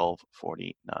 They're $12.49.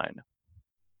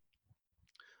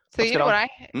 So Let's you know get what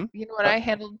on. you know what I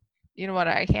handled. You know what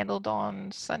I handled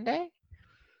on Sunday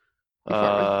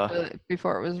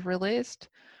before it was released.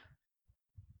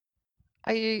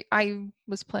 I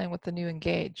was playing with the new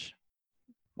Engage.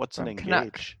 What's an from Canuck.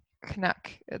 Engage?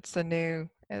 Canuck. It's a new.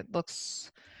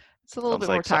 It's a little Sounds bit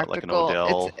more like something like an tactical.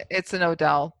 Odell. It's an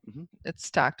Odell. Mhm. It's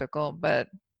tactical, but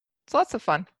it's lots of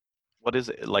fun. What is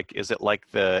it like? Is it like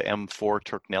the M4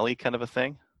 Turknelli kind of a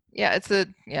thing? Yeah,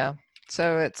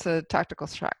 So it's a tactical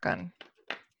shotgun.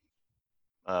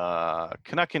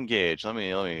 Canuck Engage. Let me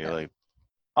Yeah. like.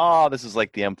 Oh, this is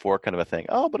like the M4 kind of a thing.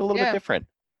 Oh, but a little bit Yeah. different.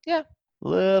 Yeah.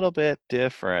 Little bit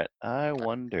different. I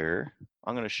wonder.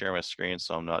 I'm gonna share my screen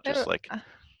so I'm not just like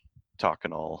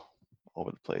talking all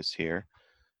over the place here.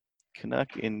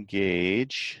 Canuck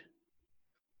Engage.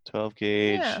 12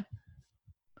 gauge. Yeah.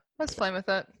 Let's play with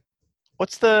it.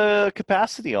 What's the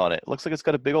capacity on it? Looks like it's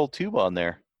got a big old tube on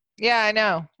there. Yeah, I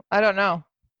know. I don't know.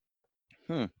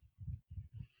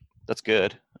 That's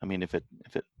good. I mean, if it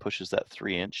pushes that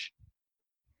 3-inch,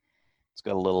 it's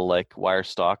got a little like wire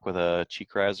stock with a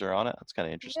cheek riser on it. That's kind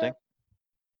of interesting.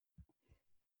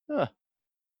 Huh.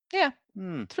 Yeah.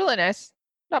 It's really nice.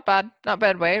 Not bad. Not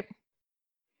bad weight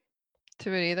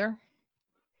to it either.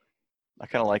 I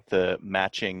kind of like the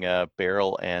matching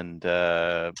barrel and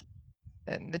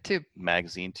And the tube.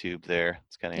 magazine tube there.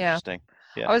 It's kind of Yeah. interesting.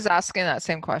 Yeah. I was asking that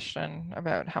same question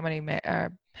about how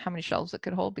many shells it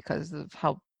could hold because of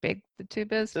how big the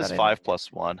tube is. This is but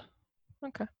 5+1.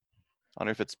 Okay. I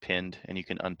wonder if it's pinned and you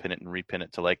can unpin it and repin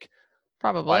it to like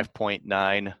Probably.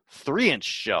 5.9 3-inch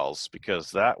shells,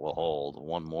 because that will hold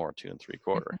one more 2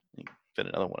 3/4. You can fit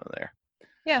another one in there.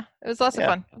 Yeah, it was lots of Yeah.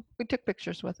 fun. We took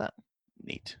pictures with it.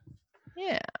 Neat.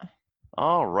 Yeah.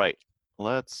 All right.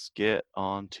 Let's get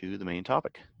on to the main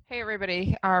topic. Hey,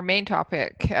 everybody. Our main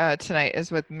topic tonight is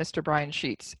with Mr. Brian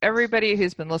Sheets. Everybody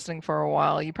who's been listening for a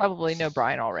while, you probably know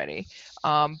Brian already.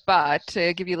 But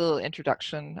to give you a little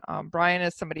introduction, Brian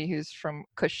is somebody who's from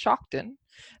Coshocton,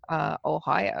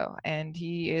 Ohio, and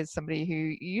he is somebody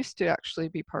who used to actually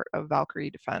be part of Valkyrie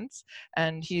Defense,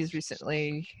 and he's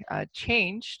recently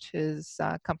changed his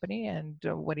company and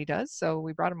what he does. So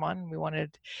we brought him on, and we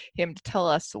wanted him to tell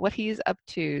us what he's up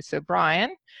to. So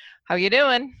Brian, how you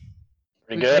doing?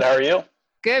 Pretty good. How are you?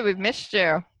 Good. We've missed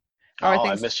you.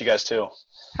 I missed you guys too.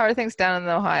 How are things down in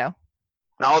Ohio?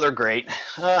 No, they're great.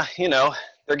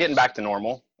 They're getting back to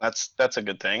normal. That's a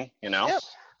good thing, Yep.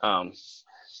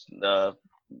 The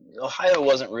Ohio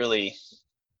wasn't really,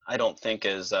 I don't think,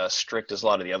 as strict as a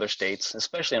lot of the other states,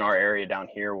 especially in our area down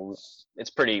here. It's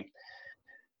pretty,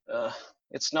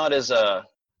 it's not as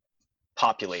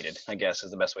populated, I guess,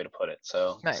 is the best way to put it.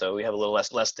 So Right. So we have a little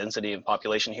less density of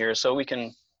population here, so we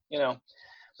can,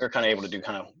 we're kind of able to do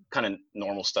kind of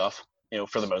normal stuff,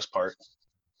 for the most part.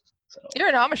 So You're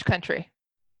in Amish country.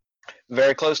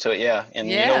 very close to it, yeah. And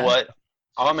you know what?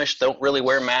 Amish don't really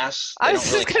wear masks. They I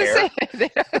was don't just really going care. to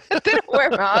say, they don't wear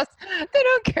masks. They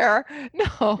don't care.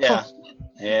 No.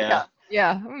 Yeah.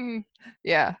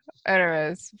 Yeah.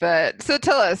 Anyways, but so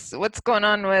tell us what's going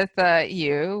on with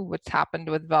you. What's happened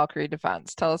with Valkyrie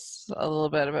Defense? Tell us a little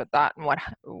bit about that and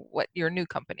what your new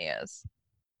company is.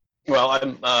 Well,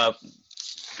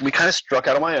 we kind of struck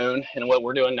out on my own, and what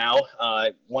we're doing now,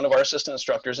 one of our assistant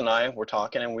instructors and I were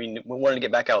talking, and we wanted to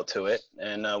get back out to it,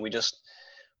 and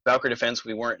Valkyrie Defense,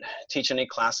 we weren't teaching any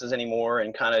classes anymore,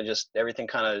 and kind of just everything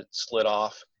kind of slid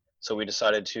off. So we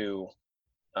decided to,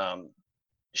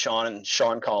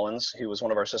 Sean Collins, who was one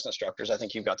of our assistant instructors, I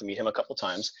think you've got to meet him a couple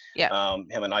times. Yeah.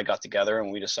 Him and I got together,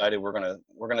 and we decided we're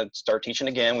gonna start teaching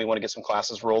again. We want to get some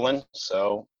classes rolling.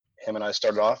 So him and I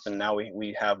started off, and now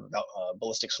we have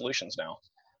Ballistic Solutions now.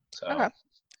 So Okay.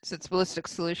 So it's Ballistic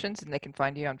Solutions, and they can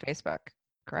find you on Facebook,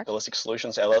 correct? Ballistic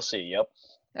Solutions LLC. Yep.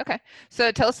 Okay.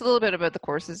 So tell us a little bit about the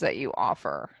courses that you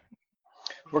offer.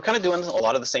 We're kind of doing a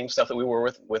lot of the same stuff that we were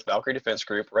with Valkyrie Defense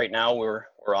Group. Right now, we're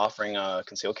offering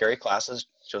concealed carry classes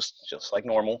just like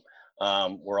normal.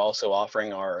 We're also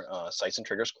offering our Sights and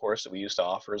Triggers course that we used to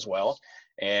offer as well.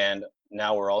 And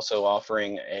now we're also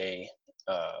offering a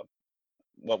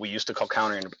what we used to call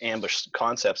counter and ambush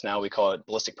concepts. Now we call it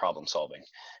ballistic problem solving,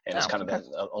 and it's kind of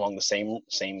along the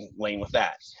same lane with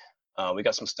that. We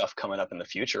got some stuff coming up in the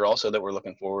future also that we're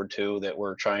looking forward to, that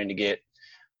we're trying to get.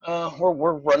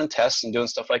 We're running tests and doing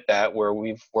stuff like that, where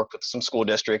we've worked with some school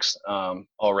districts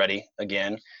already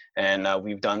again, and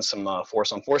we've done some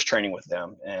force on force training with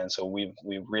them, and so we're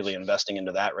really investing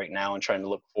into that right now and trying to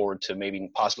look forward to maybe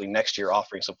possibly next year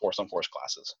offering some force on force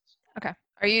classes. Okay.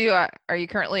 Are you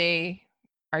currently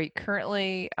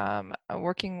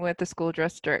working with the school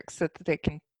districts so that they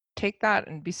can take that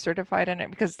and be certified in it?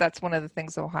 Because that's one of the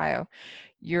things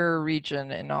your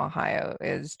region in Ohio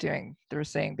is doing. They're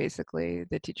saying basically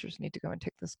the teachers need to go and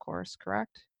take this course,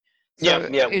 correct? So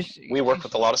we work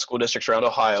with a lot of school districts around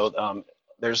Ohio.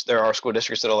 There are school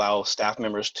districts that allow staff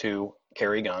members to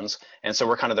carry guns, and so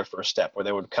we're kind of their first step, where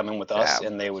they would come in with us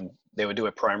and they would do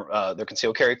a their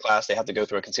concealed carry class. They have to go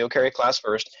through a concealed carry class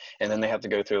first, and then they have to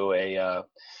go through a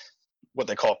what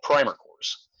they call primer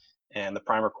course. And the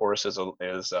primer course is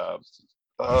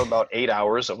about 8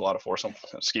 hours of a lot of force.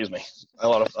 Excuse me, a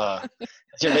lot of.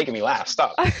 You're making me laugh.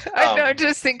 Stop. I know.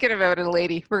 Just thinking about it,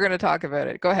 lady. We're going to talk about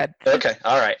it. Go ahead. Okay.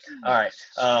 All right.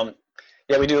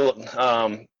 We do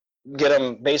get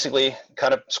them basically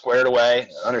kind of squared away,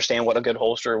 understand what a good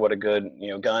holster, what a good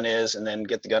gun is, and then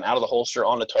get the gun out of the holster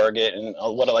on the target, and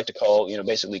what I like to call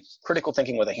basically critical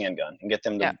thinking with a handgun, and get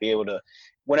them to be able to,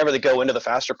 whenever they go into the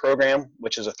FASTER program,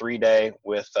 which is a 3-day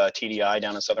with TDI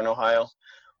down in Southern Ohio.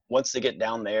 Once they get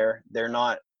down there,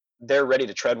 they're ready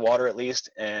to tread water at least.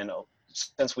 And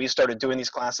since we started doing these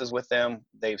classes with them,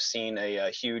 they've seen a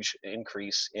huge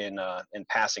increase in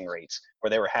passing rates, where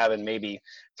they were having maybe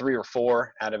 3 or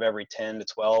 4 out of every 10 to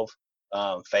 12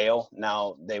 fail.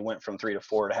 Now they went from 3 to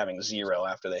 4 to having 0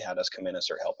 after they had us come in and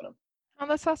start helping them. Oh,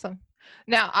 that's awesome.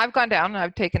 Now I've gone down and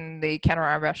I've taken the counter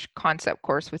ambush concept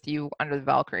course with you under the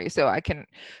Valkyrie. So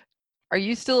are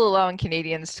you still allowing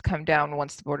Canadians to come down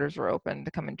once the borders are open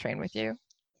to come and train with you?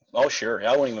 Oh, sure.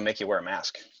 I won't even make you wear a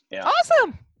mask. Yeah.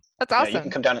 Awesome. That's awesome. Yeah, you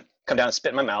can come down and spit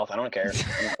in my mouth. I don't care.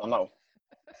 I'm not.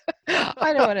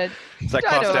 I don't want to. Does that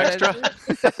cost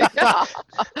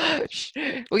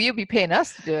extra? Well, you'll be paying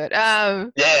us to do it.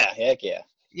 Yeah, heck yeah.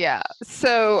 Yeah.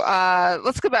 So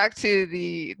let's go back to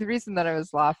the reason that I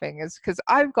was laughing is because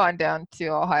I've gone down to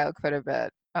Ohio quite a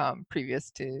bit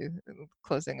previous to the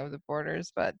closing of the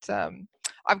borders, but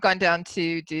I've gone down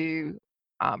to do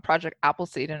Project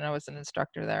Appleseed, and I was an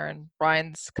instructor there, and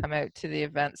Brian's come out to the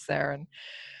events there, and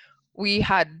we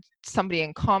had somebody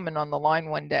in common on the line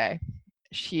one day.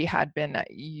 She had been at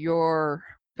your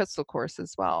pistol course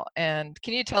as well. And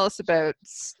can you tell us about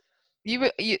you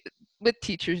with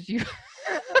teachers? You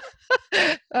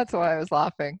that's why I was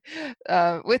laughing.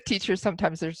 With teachers,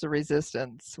 sometimes there's a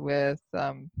resistance with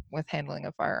handling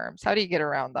of firearms. How do you get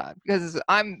around that? Because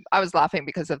I was laughing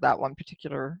because of that one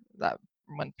particular.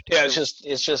 Yeah,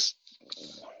 it's just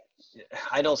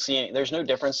I don't see there's no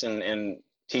difference in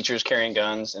teachers carrying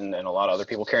guns and a lot of other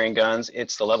people carrying guns.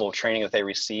 It's the level of training that they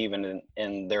receive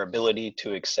and their ability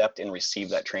to accept and receive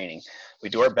that training. We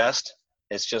do our best.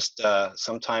 It's just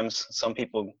sometimes some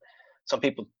people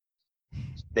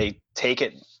they take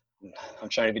it. I'm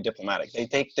trying to be diplomatic. They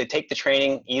take the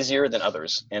training easier than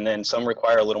others, and then some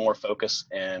require a little more focus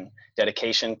and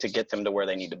dedication to get them to where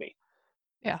they need to be.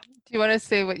 Yeah. Do you want to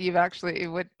say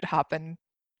what happened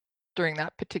during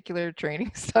that particular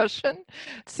training session?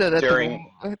 So that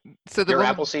your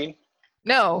Appleseed?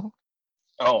 No.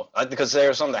 Oh, because there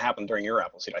was something that happened during your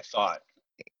Appleseed, I thought.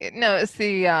 No, it's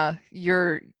the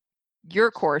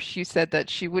your course. You said that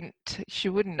she wouldn't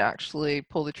actually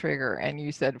pull the trigger, and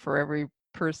you said for every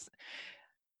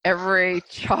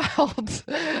child.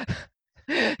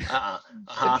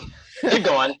 Keep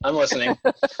going. I'm listening.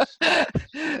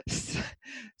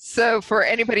 So for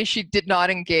anybody she did not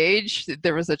engage,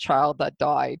 there was a child that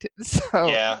died. So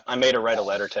yeah, I made her write a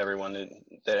letter to everyone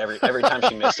that every time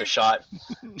she missed a shot,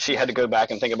 she had to go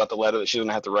back and think about the letter that she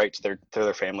didn't have to write to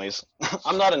their families.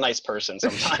 I'm not a nice person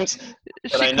sometimes,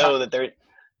 but I know that they're.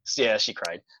 Yeah, she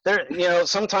cried.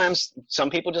 Sometimes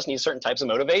some people just need certain types of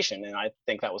motivation, and I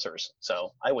think that was hers.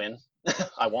 So I win.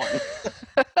 I won.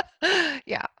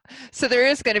 Yeah. So there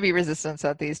is going to be resistance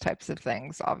at these types of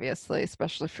things, obviously,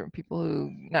 especially from people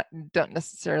who don't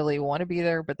necessarily want to be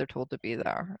there, but they're told to be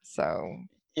there. So.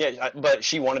 Yeah, but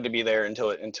she wanted to be there until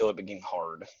it became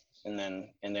hard, and then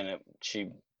and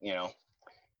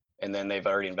then they've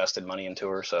already invested money into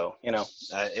her. So,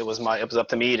 it was up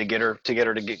to me to get her to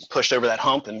get pushed over that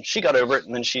hump, and she got over it,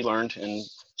 and then she learned, and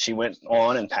she went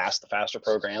on and passed the FASTER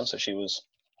program. So she was,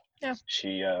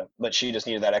 but she just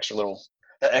needed that extra little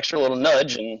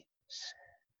nudge, and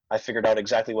I figured out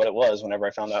exactly what it was whenever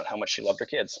I found out how much she loved her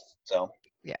kids. So.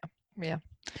 Yeah.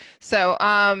 So,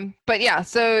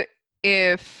 so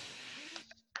if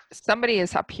somebody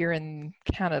is up here in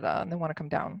Canada and they want to come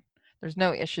down, there's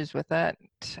no issues with it.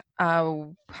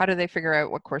 How do they figure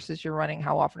out what courses you're running?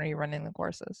 How often are you running the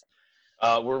courses?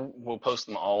 We'll post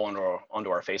them all onto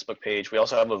our Facebook page. We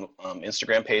also have an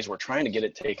Instagram page. We're trying to get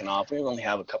it taken off. We only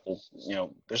have a couple,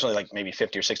 there's only like maybe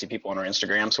 50 or 60 people on our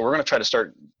Instagram. So we're going to try to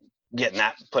start getting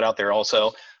that put out there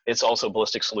also. It's also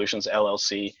Ballistic Solutions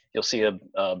LLC. You'll see a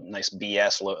nice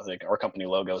BS, like our company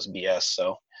logo is BS.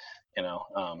 So,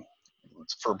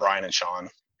 it's for Brian and Sean.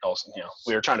 Also,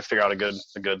 we were trying to figure out a good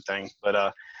thing,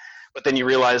 but then you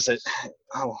realize that,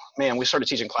 oh man, we started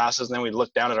teaching classes, and then we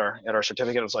looked down at our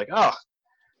certificate. It was like, oh,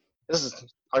 this is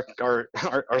our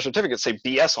certificates say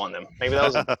BS on them. Maybe that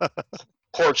was a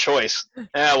poor choice.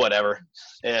 Whatever.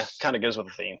 Yeah, kind of goes with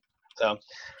the theme. So,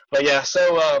 but yeah,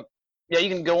 you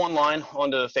can go online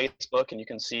onto Facebook, and you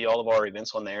can see all of our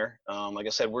events on there. Like I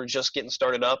said, we're just getting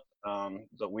started up,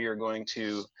 but we are going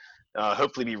to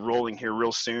hopefully be rolling here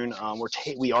real soon.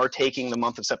 We are taking the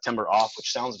month of September off,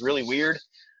 which sounds really weird,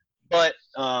 but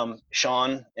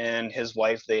Sean and his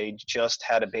wife, they just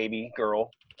had a baby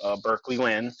girl, Berkeley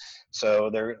Lynn,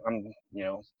 so I'm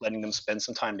letting them spend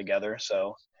some time together.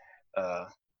 So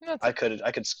I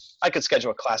could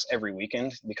schedule a class every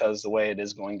weekend because the way it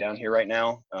is going down here right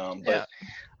now. But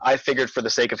I figured for the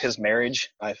sake of his marriage,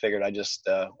 I figured I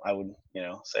would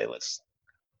say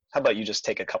how about you just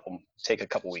take a couple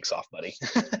weeks off, buddy?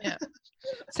 Yeah.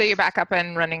 So you're back up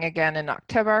and running again in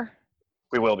October?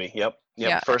 We will be. Yep.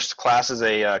 Yeah. First class is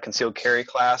a concealed carry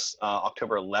class,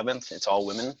 October 11th. It's all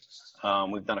women.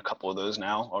 We've done a couple of those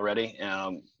now already.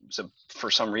 So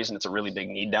for some reason, it's a really big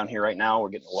need down here right now. We're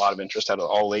getting a lot of interest out of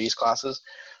all ladies classes.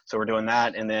 So we're doing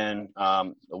that. And then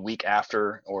a week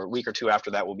or two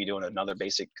after that, we'll be doing another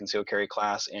basic concealed carry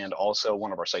class and also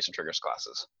one of our sights and triggers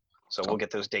classes. So we'll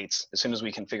get those dates as soon as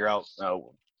we can figure out,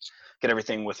 get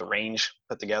everything with the range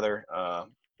put together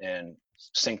and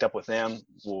synced up with them.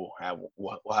 We'll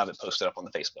have it posted up on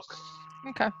the Facebook.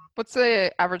 Okay. What's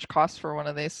the average cost for one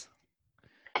of these?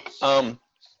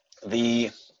 The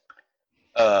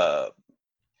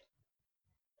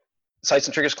sights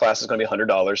and triggers class is going to be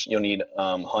 $100. You'll need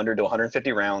 100 to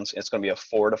 150 rounds. It's going to be a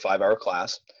 4 to 5 hour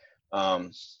class.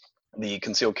 The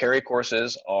concealed carry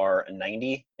courses are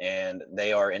 90, and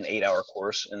they are an 8-hour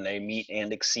course, and they meet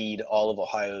and exceed all of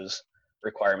Ohio's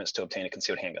requirements to obtain a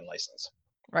concealed handgun license.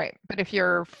 Right, but if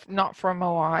you're not from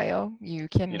Ohio, you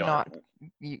cannot.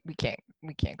 We can't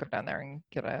go down there and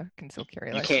get a concealed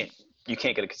carry license. you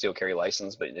can't get a concealed carry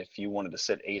license, but if you wanted to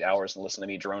sit 8 hours and listen to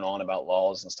me drone on about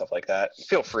laws and stuff like that,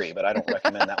 feel free, but I don't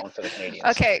recommend that one for the Canadians.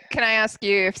 Okay, can I ask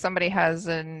you if somebody has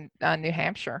a New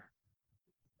Hampshire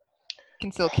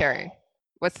concealed carry?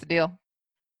 What's the deal?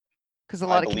 Because a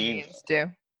lot of Canadians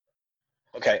do.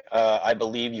 Okay, I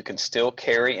believe you can still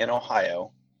carry in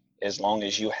Ohio as long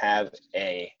as you have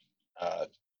a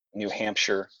New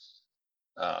Hampshire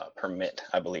permit,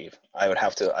 I believe. I would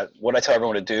have to, what I tell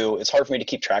everyone to do, it's hard for me to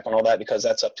keep track on all that because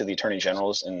that's up to the attorney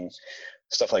generals and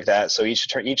stuff like that. So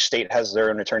each state has their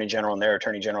own attorney general, and their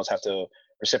attorney generals have to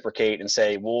reciprocate and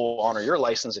say, we'll honor your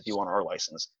license if you want our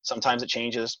license. Sometimes it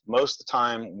changes. Most of the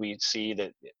time we see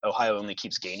that Ohio only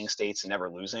keeps gaining states and never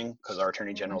losing because our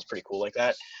attorney general is pretty cool like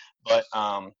that. But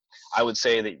I would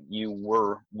say that you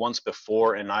were once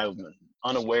before, and I'm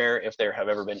unaware if there have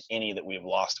ever been any that we've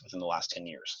lost within the last 10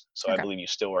 years. So Okay. I believe you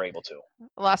still were able to.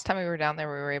 The last time we were down there,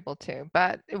 we were able to,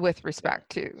 but with respect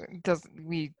to, it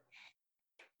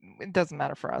doesn't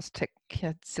matter for us to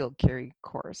concealed carry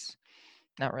course.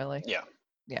 Not really. Yeah.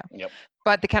 Yeah. Yep.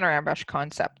 But the counter ambush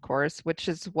concept course, which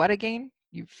is what again?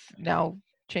 You've now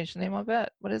changed the name of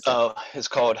it. What is it? It's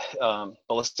called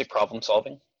ballistic problem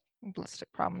solving.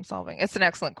 Ballistic problem solving. It's an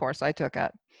excellent course. I took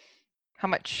it. How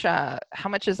much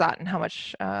is that, and how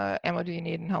much ammo do you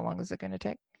need, and how long is it going to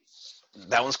take?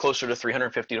 That one's closer to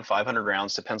 350 to 500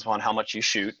 rounds, depends upon how much you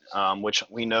shoot, which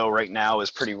we know right now is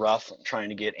pretty rough trying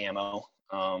to get ammo,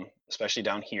 especially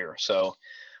down here. So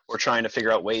we're trying to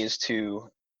figure out ways to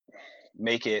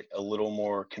make it a little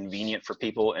more convenient for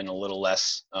people and a little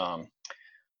less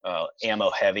ammo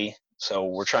heavy. So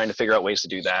we're trying to figure out ways to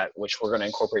do that, which we're going to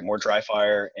incorporate more dry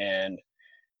fire and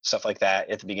stuff like that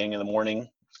at the beginning of the morning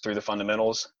through the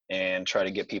fundamentals, and try to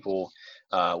get people,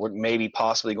 we're maybe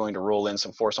possibly going to roll in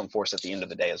some force on force at the end of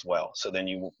the day as well. So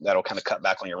then that'll kind of cut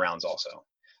back on your rounds also.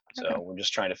 So Okay. we're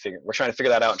trying to figure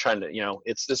that out and trying to,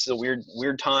 this is a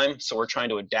weird time. So we're trying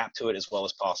to adapt to it as well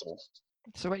as possible.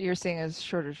 So what you're seeing is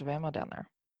shortage of ammo down there.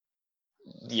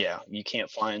 Yeah, you can't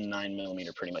find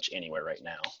 9mm pretty much anywhere right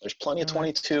now. There's plenty of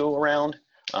Alright. 22 around,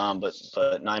 but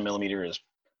 9mm is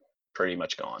pretty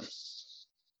much gone.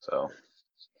 So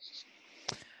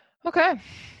Okay.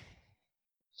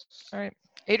 All right.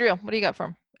 Adriel, what do you got for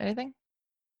him? Anything?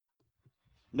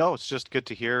 No, it's just good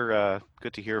to hear.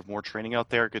 Good to hear of more training out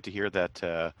there. Good to hear that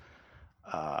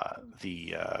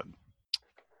the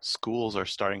schools are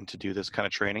starting to do this kind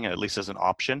of training, at least as an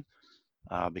option,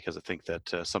 because I think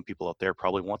that some people out there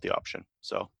probably want the option.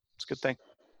 So it's a good thing.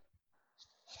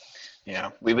 yeah,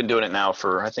 we've been doing it now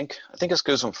for I think it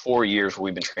goes on 4 years where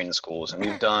we've been training schools, and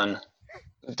we've done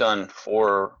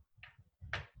 4.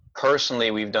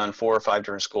 Personally, we've done 4 or 5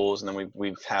 different schools, and then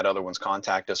we've had other ones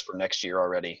contact us for next year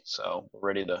already. So we're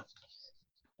ready to,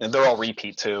 and they're all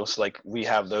repeat too. So like we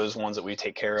have those ones that we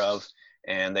take care of,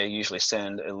 and they usually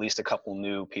send at least a couple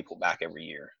new people back every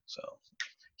year. So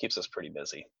keeps us pretty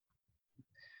busy.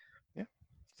 It's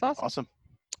awesome. Awesome.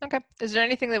 Okay. Is there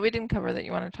anything that we didn't cover that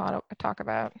you want to talk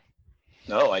about?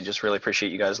 No, I just really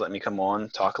appreciate you guys letting me come on,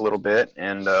 talk a little bit,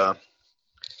 and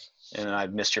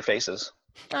I've missed your faces.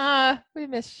 We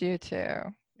missed you too.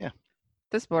 Yeah.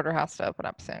 This border has to open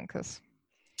up soon because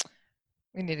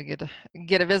we need to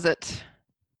get a visit.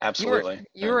 Absolutely.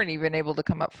 You weren't even able to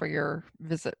come up for your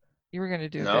visit. You were going to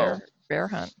do No. a bear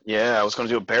hunt. Yeah, I was going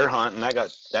to do a bear hunt, and that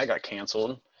got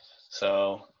canceled.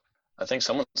 So I think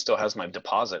someone still has my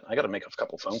deposit. I got to make a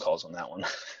couple phone calls on that one.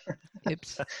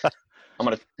 Oops. I'm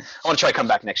gonna try to come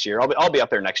back next year. I'll be up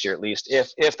there next year at least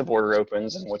if the border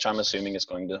opens, and which I'm assuming it's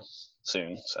going to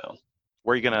soon. So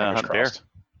Where are you gonna fingers hunt bear?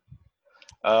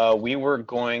 crossed. We were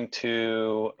going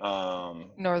to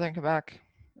Northern Quebec.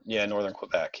 northern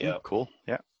Quebec. Yeah. Cool.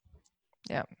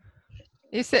 Yeah.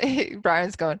 You say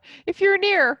Brian's going, if you're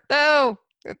near, no,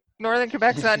 Northern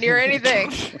Quebec's not near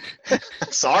anything.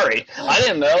 Sorry, I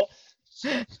didn't know.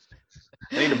 I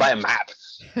need to buy a map.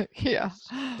 Yeah.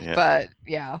 Yeah. But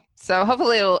yeah, so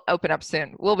hopefully it'll open up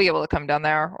soon. We'll be able to come down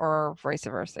there, or vice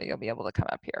versa. You'll be able to come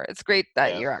up here. It's great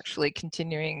that Yeah. you're actually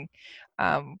continuing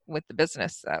with the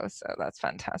business, though. So that's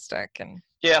fantastic. And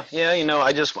Yeah.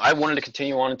 I wanted to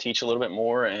continue on and teach a little bit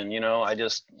more, and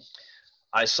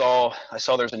I saw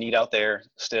there's a need out there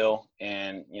still,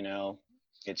 and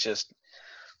it's just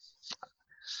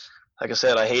like I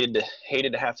said, I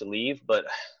hated to have to leave, but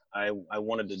I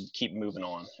wanted to keep moving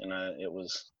on, and it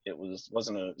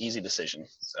wasn't an easy decision.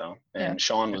 So, and Yeah.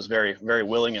 Sean was very, very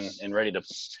willing and ready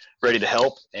to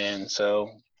help, and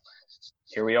so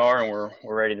here we are, and we're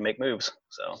ready to make moves.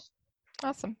 So,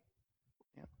 awesome.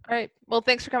 All right. Well,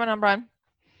 thanks for coming on, Brian.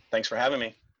 thanks for having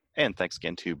me. And thanks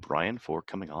again to Brian for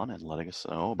coming on and letting us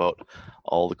know about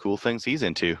all the cool things he's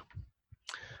into.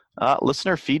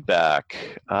 Listener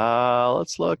feedback.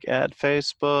 Let's look at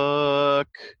Facebook.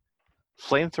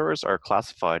 Flamethrowers are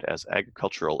classified as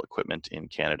agricultural equipment in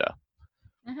Canada.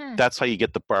 Mhm. That's how you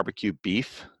get the barbecue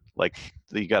beef. Like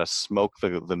you got to smoke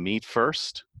the meat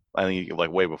first, I think,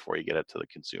 like way before you get it to the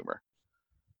consumer.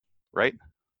 Right?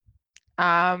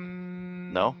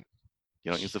 No,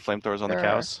 you don't use the flamethrowers on the Sure.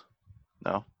 cows.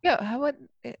 No. Yeah, how would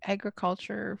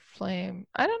agriculture flame?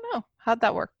 I don't know. How'd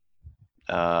that work?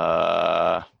 If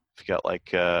you got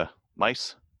like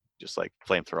mice, just like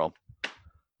flamethrow 'em.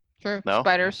 Sure. No?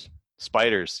 Spiders.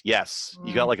 Spiders, yes.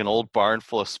 You got Mm. like an old barn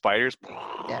full of spiders.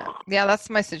 Yeah,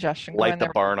 that's my suggestion. Go in Light the there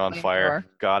with barn on fire.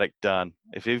 Got it done.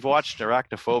 If you've watched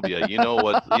Arachnophobia, you know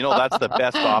that's the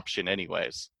best option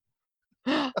anyways.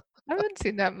 I haven't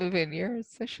seen that movie in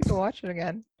years. I should go watch it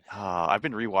again. I've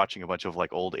been rewatching a bunch of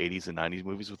like old 80s and 90s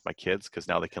movies with my kids because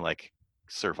now they can like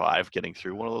survive getting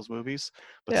through one of those movies.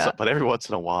 But Yeah. but every once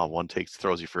in a while, one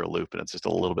throws you for a loop, and it's just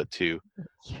a little bit too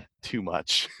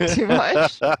much. Too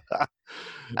much?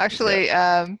 Actually,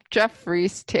 Jeff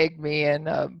Reese tagged me in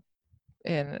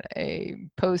a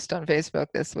post on Facebook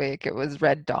this week. It was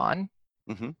Red Dawn,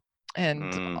 Mhm.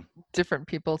 and different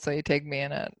people say he tagged me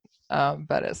in it.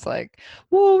 But it's like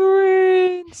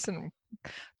Wolverines, and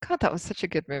God, that was such a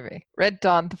good movie. Red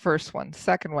Dawn, the first one. The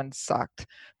second one sucked.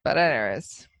 But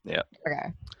anyways. Yeah.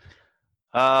 Okay.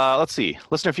 Let's see.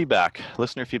 Listener feedback.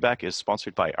 Listener feedback is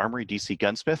sponsored by Armory DC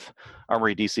Gunsmith.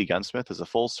 Armory DC Gunsmith is a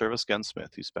full-service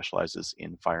gunsmith who specializes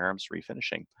in firearms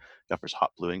refinishing. He offers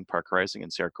hot bluing, parkerizing,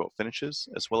 and Cerakote finishes,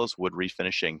 as well as wood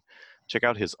refinishing. Check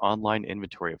out his online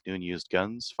inventory of new and used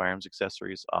guns, firearms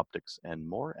accessories, optics, and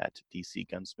more at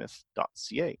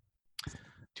dcgunsmith.ca.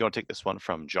 Do you want to take this one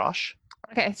from Josh?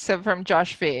 Okay, so from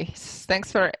Josh V.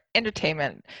 Thanks for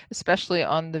entertainment, especially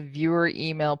on the viewer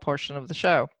email portion of the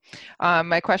show.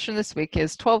 My question this week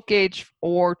is 12 gauge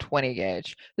or 20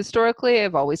 gauge. Historically,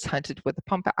 I've always hunted with a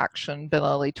pump action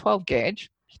Benelli 12 gauge.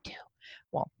 Me too.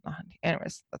 Well,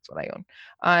 anyways, that's what I own.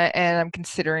 And I'm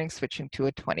considering switching to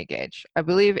a 20 gauge. I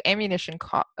believe ammunition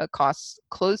costs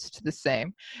close to the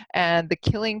same, and the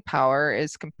killing power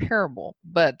is comparable,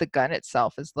 but the gun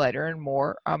itself is lighter and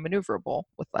more maneuverable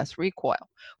with less recoil.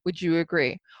 Would you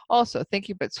agree? Also,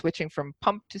 thinking about switching from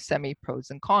pump to semi,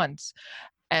 pros and cons.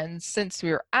 And since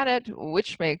we're at it,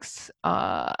 which makes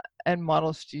and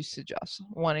models do you suggest?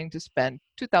 Wanting to spend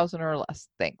 $2,000 or less?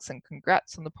 Thanks, and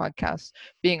congrats on the podcast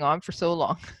being on for so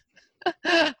long.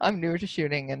 I'm newer to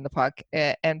shooting and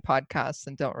podcasts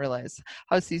and don't realize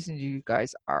how seasoned you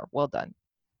guys are. Well done.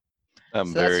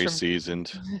 I'm very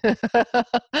seasoned.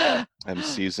 I'm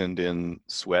seasoned in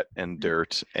sweat and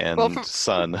dirt and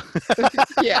sun.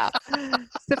 Yeah.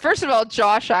 So first of all,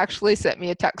 Josh actually sent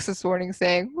me a text this morning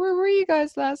saying, "Where were you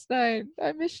guys last night?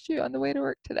 I missed you on the way to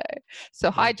work today."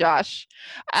 So hi, Josh.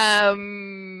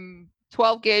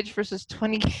 12 gauge versus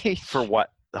 20 gauge. For what?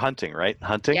 Hunting, right?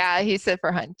 Hunting? Yeah, he said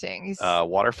for hunting.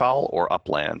 Waterfowl or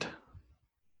upland?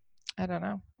 I don't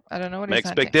know. I don't know what Makes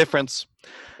he's a big difference.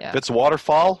 Yeah. If it's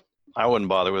waterfowl, I wouldn't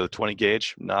bother with a 20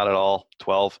 gauge. Not at all.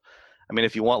 12. I mean,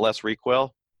 if you want less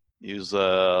recoil, use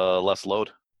less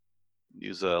load.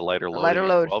 Use a lighter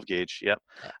load. 12 gauge. Yep.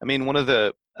 I mean, one of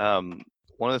the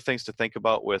things to think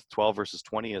about with 12 versus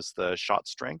 20 is the shot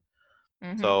string.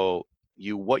 Mm-hmm. So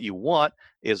what you want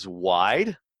is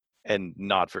wide and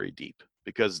not very deep,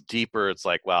 because deeper it's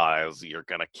like, well, you're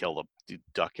gonna kill the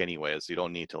duck anyways. You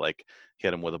don't need to like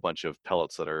hit them with a bunch of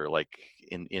pellets that are like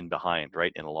in behind,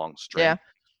 right, in a long string. Yeah.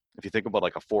 If you think about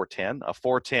like a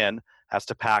 410 has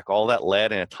to pack all that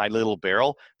lead in a tiny little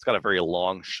barrel. It's got a very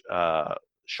long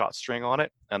shot string on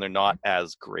it, and they're not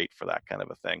as great for that kind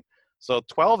of a thing. So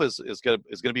 12 is going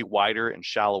to be wider and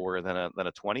shallower than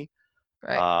a 20.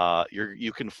 Right.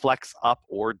 You can flex up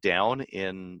or down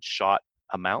in shot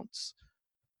amounts.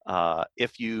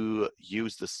 If you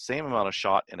use the same amount of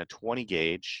shot in a 20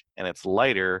 gauge and it's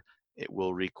lighter, it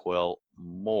will recoil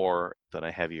more than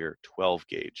a heavier 12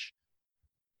 gauge,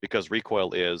 because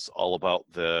recoil is all about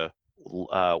the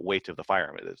weight of the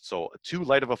firearm. So too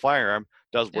light of a firearm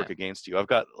does work against you. I've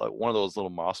got like one of those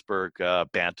little Mossberg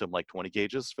Bantam like 20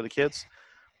 gauges for the kids,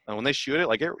 and when they shoot it,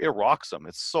 like it rocks them.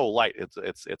 It's so light.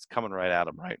 It's coming right at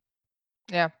them, right?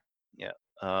 Yeah. Yeah.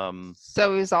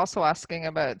 So he's also asking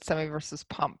about semi versus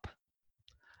pump.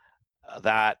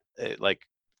 That like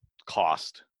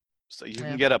cost. So you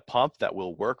can get a pump that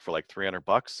will work for like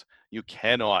 $300. You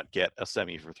cannot get a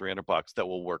semi for $300 that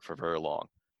will work for very long.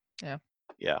 Yeah.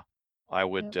 Yeah. I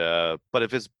would, but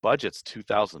if his budget's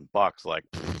 $2,000, like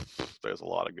there's a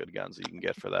lot of good guns that you can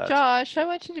get for that. Josh, I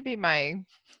want you to be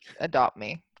adopt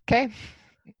me, okay?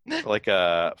 For like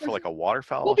a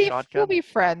waterfowl shotgun. We'll be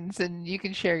friends, and you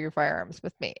can share your firearms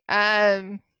with me.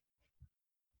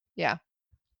 Yeah.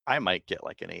 I might get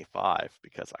like an A5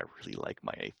 because I really like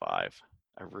my A5.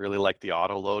 I really like the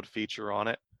auto load feature on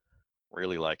it.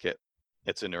 Really like it.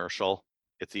 It's inertial.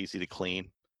 It's easy to clean.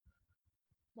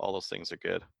 All those things are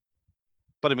good.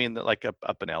 But I mean, like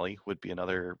a Benelli would be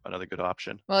another good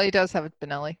option. Well, he does have a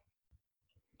Benelli.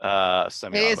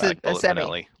 Semi-automatic a bullet semi.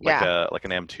 Benelli, Yeah. like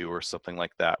an M2 or something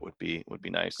like that would be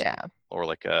nice. Yeah. Or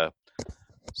like a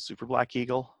Super Black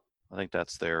Eagle. I think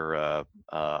that's their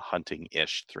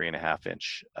hunting-ish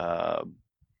 3.5-inch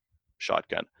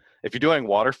shotgun. If you're doing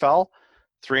waterfowl,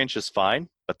 3 inch is fine,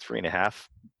 but 3.5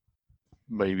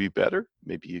 may be better.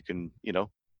 Maybe you can,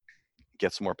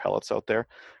 get some more pellets out there.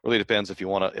 Really depends if you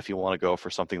want to go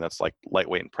for something that's like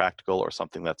lightweight and practical, or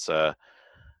something that's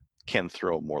can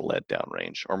throw more lead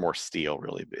downrange or more steel.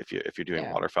 Really, if you're doing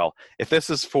waterfowl. If this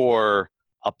is for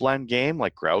upland game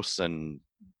like grouse and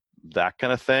that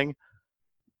kind of thing,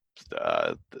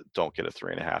 don't get a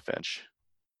 3.5-inch.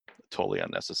 Totally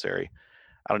unnecessary.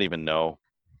 I don't even know.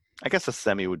 I guess a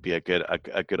semi would be a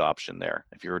good option there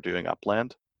if you were doing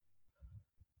upland.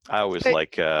 I always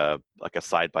like a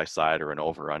side by side or an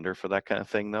over under for that kind of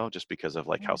thing, though, just because of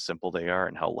like how simple they are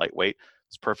and how lightweight.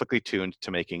 It's perfectly tuned to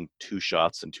making 2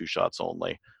 shots and 2 shots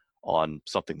only on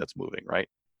something that's moving, right?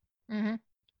 Mm-hmm.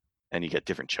 And you get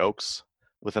different chokes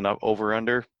with an over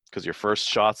under because your first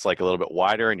shot's like a little bit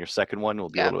wider and your second one will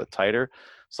be a little bit tighter.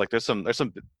 So like there's some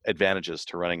advantages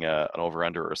to running an over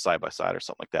under or a side by side or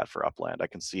something like that for upland. I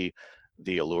can see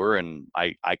the allure, and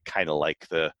I kind of like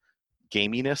the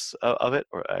gaminess of it,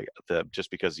 or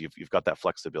just because you've got that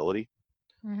flexibility.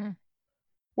 Mm-hmm.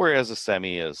 Whereas a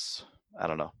semi is, I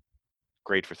don't know,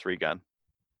 great for 3-gun,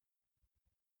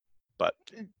 but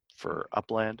for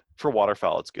upland, for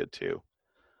waterfowl, it's good too.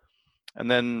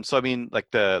 And then, so I mean, like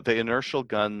the inertial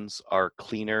guns are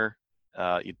cleaner.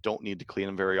 You don't need to clean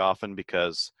them very often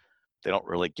because they don't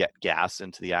really get gas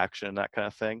into the action and that kind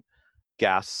of thing.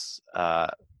 Gas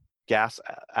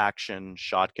action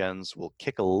shotguns will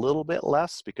kick a little bit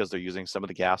less because they're using some of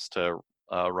the gas to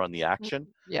run the action.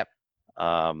 Yep.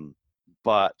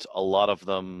 But a lot of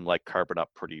them like carbon up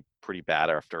pretty bad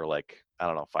after, like, I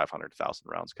don't know, 500,000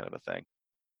 rounds kind of a thing.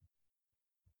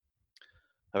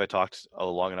 Have I talked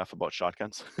long enough about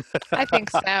shotguns? I think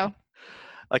so.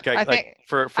 I think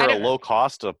for a low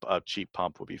cost, a cheap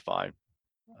pump would be fine.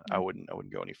 I wouldn't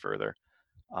go any further.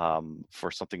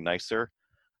 For something nicer,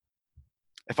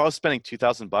 if I was spending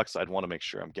 $2,000, I'd want to make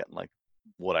sure I'm getting like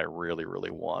what I really,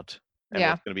 really want, and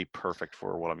what's going to be perfect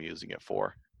for what I'm using it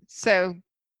for. So,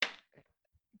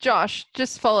 Josh,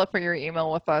 just follow up with your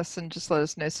email with us and just let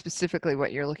us know specifically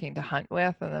what you're looking to hunt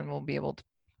with, and then we'll be able to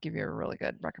give you a really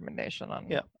good recommendation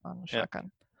on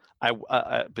shotgun.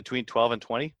 I between 12 and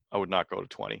 20, I would not go to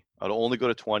 20. I'd only go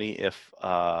to 20 if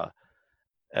I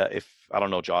don't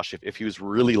know, Josh, if he was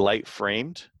really light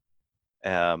framed,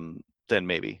 then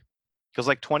maybe. Because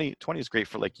like 20 is great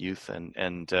for like youth and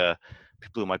people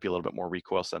who might be a little bit more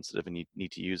recoil sensitive and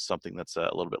need to use something that's a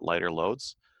little bit lighter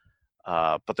loads.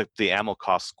 But the ammo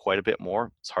costs quite a bit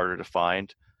more. It's harder to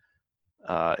find.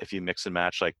 If you mix and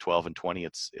match like 12 and 20,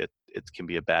 it can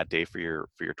be a bad day for your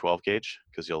 12 gauge,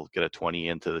 because you'll get a 20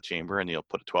 into the chamber and you'll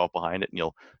put a 12 behind it and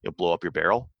you'll blow up your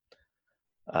barrel.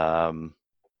 That's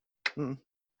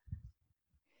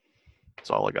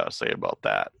all I gotta say about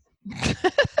that.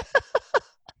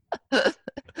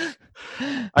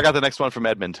 I got the next one from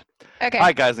Edmund. Okay.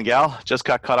 Hi, guys and gal. Just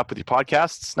got caught up with your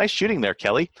podcasts. Nice shooting there,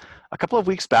 Kelly. A couple of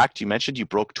weeks back, you mentioned you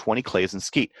broke 20 clays in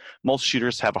skeet. Most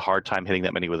shooters have a hard time hitting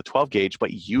that many with a 12 gauge,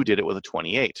 but you did it with a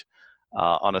 28.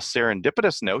 On a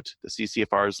serendipitous note, the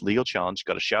CCFR's legal challenge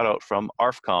got a shout out from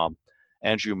ARFCOM.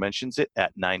 Andrew mentions it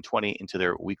at 9:20 into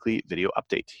their weekly video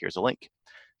update. Here's a link.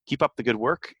 Keep up the good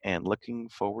work, and looking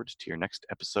forward to your next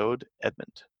episode,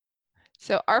 Edmund.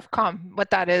 So ARFCOM, what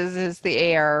that is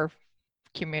the AR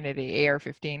community,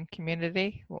 AR-15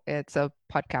 community. It's a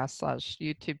podcast /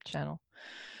 YouTube channel.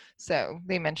 So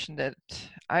they mentioned it.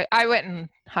 I went and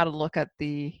had a look at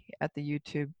the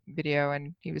YouTube video,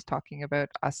 and he was talking about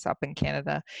us up in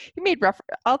Canada. He made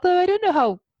although I don't know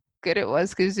how good it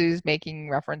was, because he was making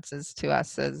references to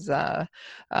us as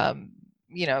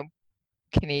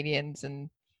Canadians, and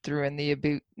threw in the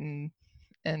aboot and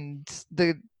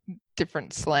the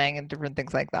different slang and different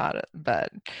things like that.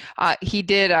 But he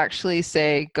did actually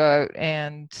say go out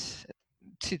and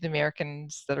to the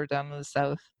Americans that are down in the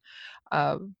South,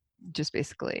 just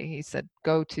basically he said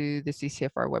go to the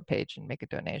CCFR webpage and make a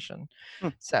donation.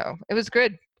 So it was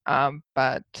good.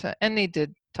 But and they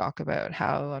did talk about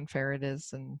how unfair it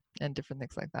is and different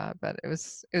things like that. But it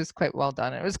was quite well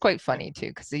done. It was quite funny too,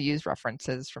 because they used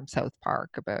references from South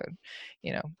Park about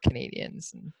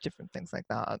Canadians and different things like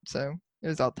that. So it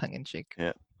was all tongue in cheek.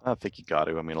 Yeah, I think you got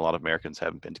to. I mean, a lot of Americans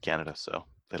haven't been to Canada, so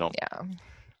they don't. Yeah.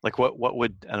 Like, what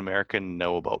would an American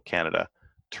know about Canada?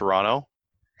 Toronto,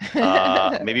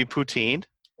 maybe Poutine,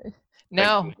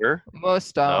 No, Vancouver,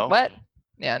 most don't. no, What?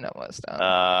 Yeah, no, most don't.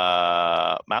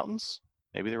 mountains,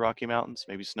 maybe the Rocky Mountains,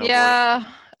 maybe snowboarding. Yeah,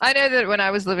 I know that when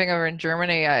I was living over in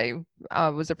Germany, I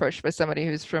was approached by somebody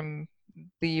who's from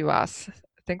the U.S.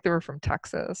 I think they were from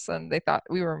Texas, and they thought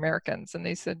we were Americans, and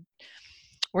they said,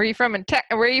 "Where are you from?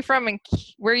 Where are you from? And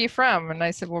where are you from?" And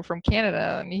I said, "We're from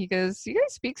Canada." And he goes, "You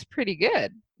guys speaks pretty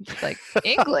good, like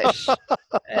English."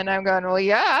 And I'm going, "Well,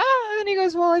 yeah." And he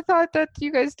goes, "Well, I thought that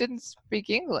you guys didn't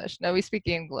speak English." "No, we speak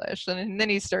English." And then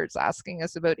he starts asking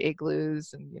us about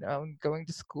igloos and, going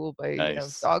to school by,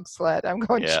 Nice. dog sled. I'm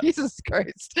going, Yeah. Jesus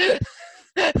Christ.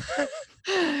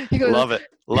 He goes, Love it.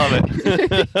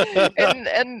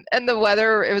 and the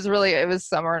weather, it was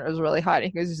summer and it was really hot. He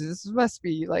goes, "This must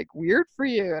be like weird for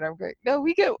you." And I'm going, "No,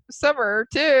 we get summer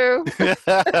too.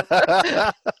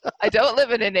 I don't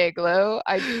live in an igloo.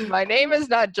 My name is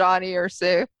not Johnny or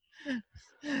Sue."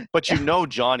 But you know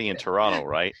Johnny in Toronto,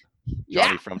 right?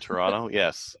 Johnny from Toronto?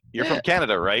 Yes. You're from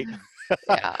Canada, right?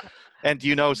 Yeah. And do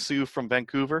you know Sue from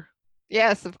Vancouver?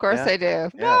 Yes, of course Yeah. I do. Yeah.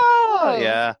 No. Oh,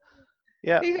 yeah.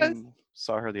 Yeah. Because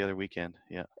saw her the other weekend.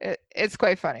 Yeah. it's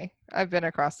quite funny. I've been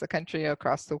across the country,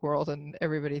 across the world, and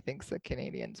everybody thinks that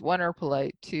Canadians, one, are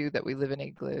polite, two, that we live in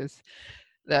igloos,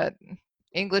 that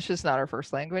English is not our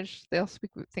first language. They all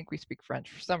think we speak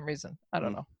French for some reason. I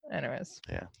don't know. Anyways.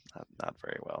 Yeah, not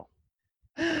very well.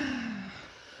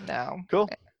 No. Cool.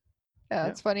 Yeah,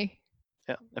 it's funny.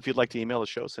 Yeah. If you'd like to email the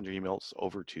show, send your emails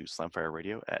over to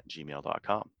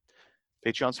slamfireradio@gmail.com.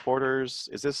 Patreon supporters,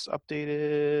 is this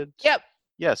updated? Yep.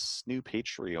 Yes, new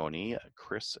Patreon,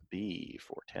 Chris B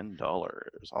for $10.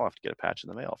 I'll have to get a patch in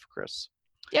the mail for Chris.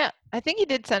 Yeah, I think he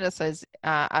did send us his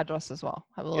address as well.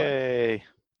 Have a look. Yay.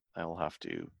 I will have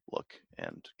to look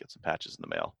and get some patches in the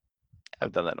mail. I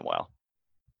haven't done that in a while.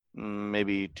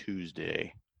 Maybe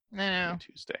Tuesday. No.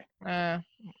 Tuesday.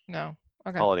 No.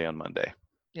 Okay. Holiday on Monday.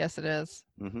 Yes, it is.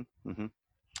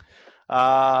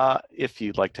 If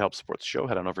you'd like to help support the show,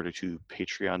 head on over to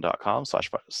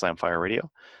patreon.com/slamfireradio.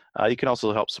 You can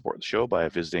also help support the show by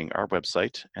visiting our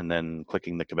website and then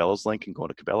clicking the Cabela's link and going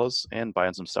to Cabela's and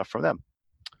buying some stuff from them.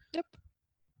 Yep.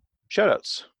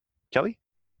 Shoutouts. Kelly?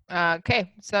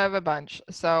 Okay, so I have a bunch.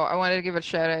 So I wanted to give a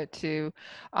shout out to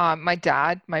my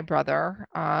dad, my brother,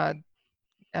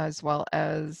 as well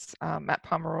as Matt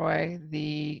Pomeroy,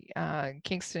 the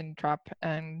Kingston Drop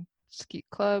and Ski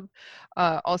Club,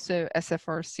 also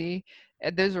SFRC.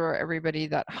 And those were everybody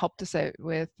that helped us out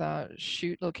with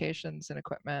shoot locations and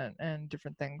equipment and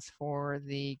different things for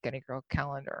the Gunny Girl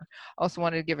calendar. Also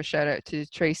wanted to give a shout out to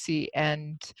Tracy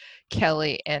and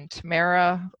Kelly and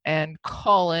Tamara and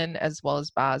Colin, as well as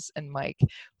Baz and Mike,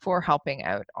 for helping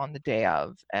out on the day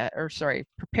of,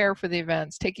 prepare for the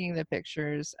events, taking the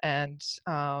pictures, and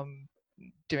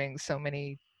doing so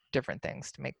many different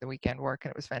things to make the weekend work,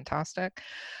 and it was fantastic.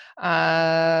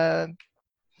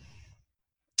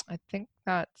 I think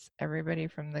that's everybody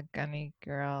from the Gunny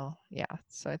Girl. Yeah,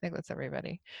 so I think that's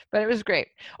everybody. But it was great.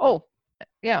 Oh,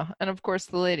 yeah, and of course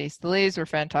the ladies. The ladies were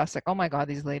fantastic. Oh my God,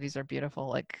 these ladies are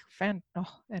beautiful.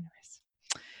 Anyways.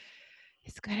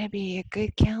 It's gonna be a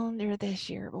good calendar this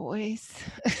year, boys.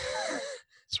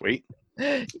 Sweet.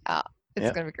 Yeah,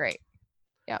 it's gonna be great.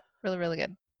 Yeah, really, really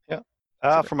good.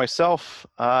 For myself,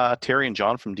 Terry and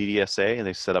John from DDSA,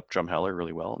 they set up Drumheller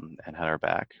really well and had our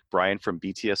back. Brian from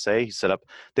BTSA, he set up,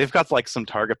 they've got like some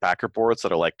target backer boards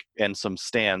that are like, and some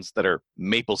stands that are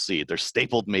maple seed. They're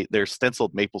they're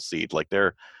stenciled maple seed. Like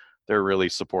they're really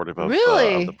supportive of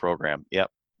the program.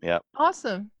 Yep.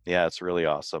 Awesome. Yeah, it's really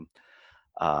awesome.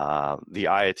 The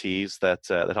IITs that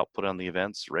help put on the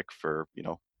events, Rick for,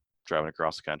 driving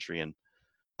across the country and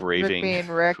braving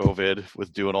COVID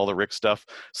with doing all the Rick stuff,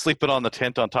 sleeping on the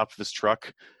tent on top of his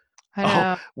truck. I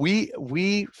know.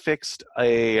 We fixed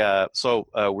we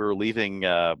were leaving.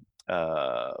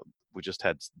 We just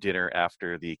had dinner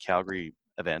after the Calgary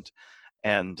event,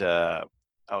 and I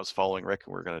was following Rick,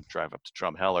 and we are going to drive up to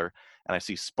Drumheller, and I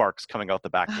see sparks coming out the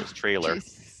back of his trailer.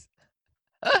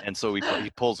 And so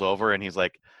he pulls over, and he's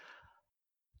like,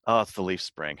 "Oh, it's the leaf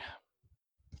spring."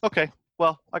 Okay,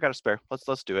 well, I got a spare.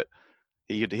 Let's do it.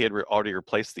 He had already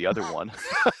replaced the other one,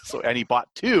 and he bought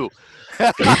two.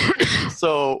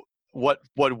 So what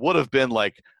would have been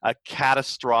like a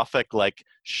catastrophic, like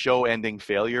show-ending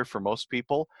failure for most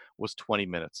people was 20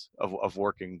 minutes of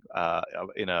working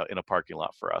in a parking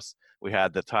lot for us. We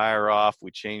had the tire off,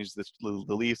 we changed the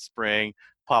leaf spring,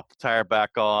 popped the tire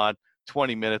back on.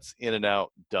 20 minutes in and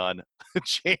out, done.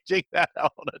 Changing that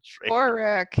out on a trailer. Poor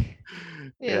Rick.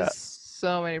 He has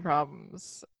so many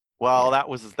problems. Well, that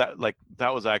was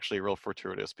actually real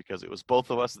fortuitous because it was both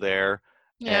of us there,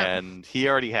 and he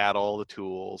already had all the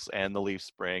tools and the leaf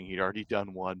spring. He'd already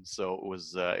done one, so it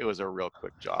was a real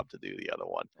quick job to do the other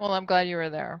one. Well, I'm glad you were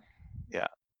there. Yeah,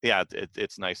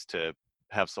 it's nice to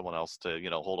have someone else to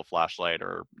hold a flashlight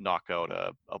or knock out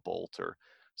a bolt or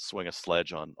swing a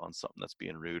sledge on something that's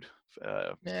being rude for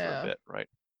a bit, right?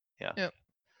 Yeah. Yep.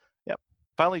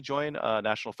 Finally, join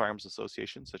National Firearms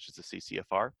Association such as the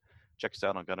CCFR. Check us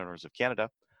out on Gun Owners of Canada.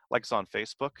 Like us on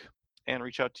Facebook, and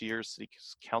reach out to your city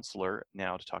councillor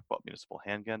now to talk about municipal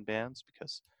handgun bans,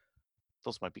 because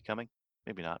those might be coming.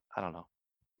 Maybe not. I don't know.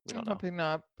 We don't know. Probably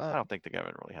not. I But don't think the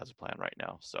government really has a plan right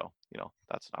now, so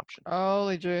that's an option.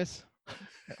 holy jeez.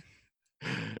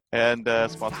 And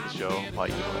sponsor the show by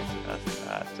email us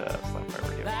at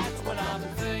slamfireradio.com.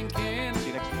 See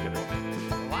you next week, everyone.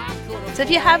 So if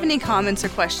you have any comments or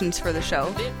questions for the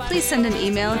show, please send an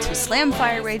email to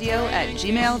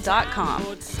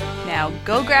slamfireradio@gmail.com. Now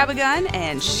go grab a gun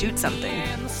and shoot something.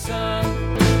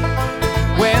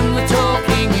 When the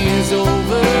talking is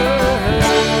over,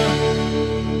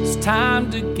 it's time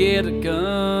to get a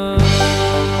gun.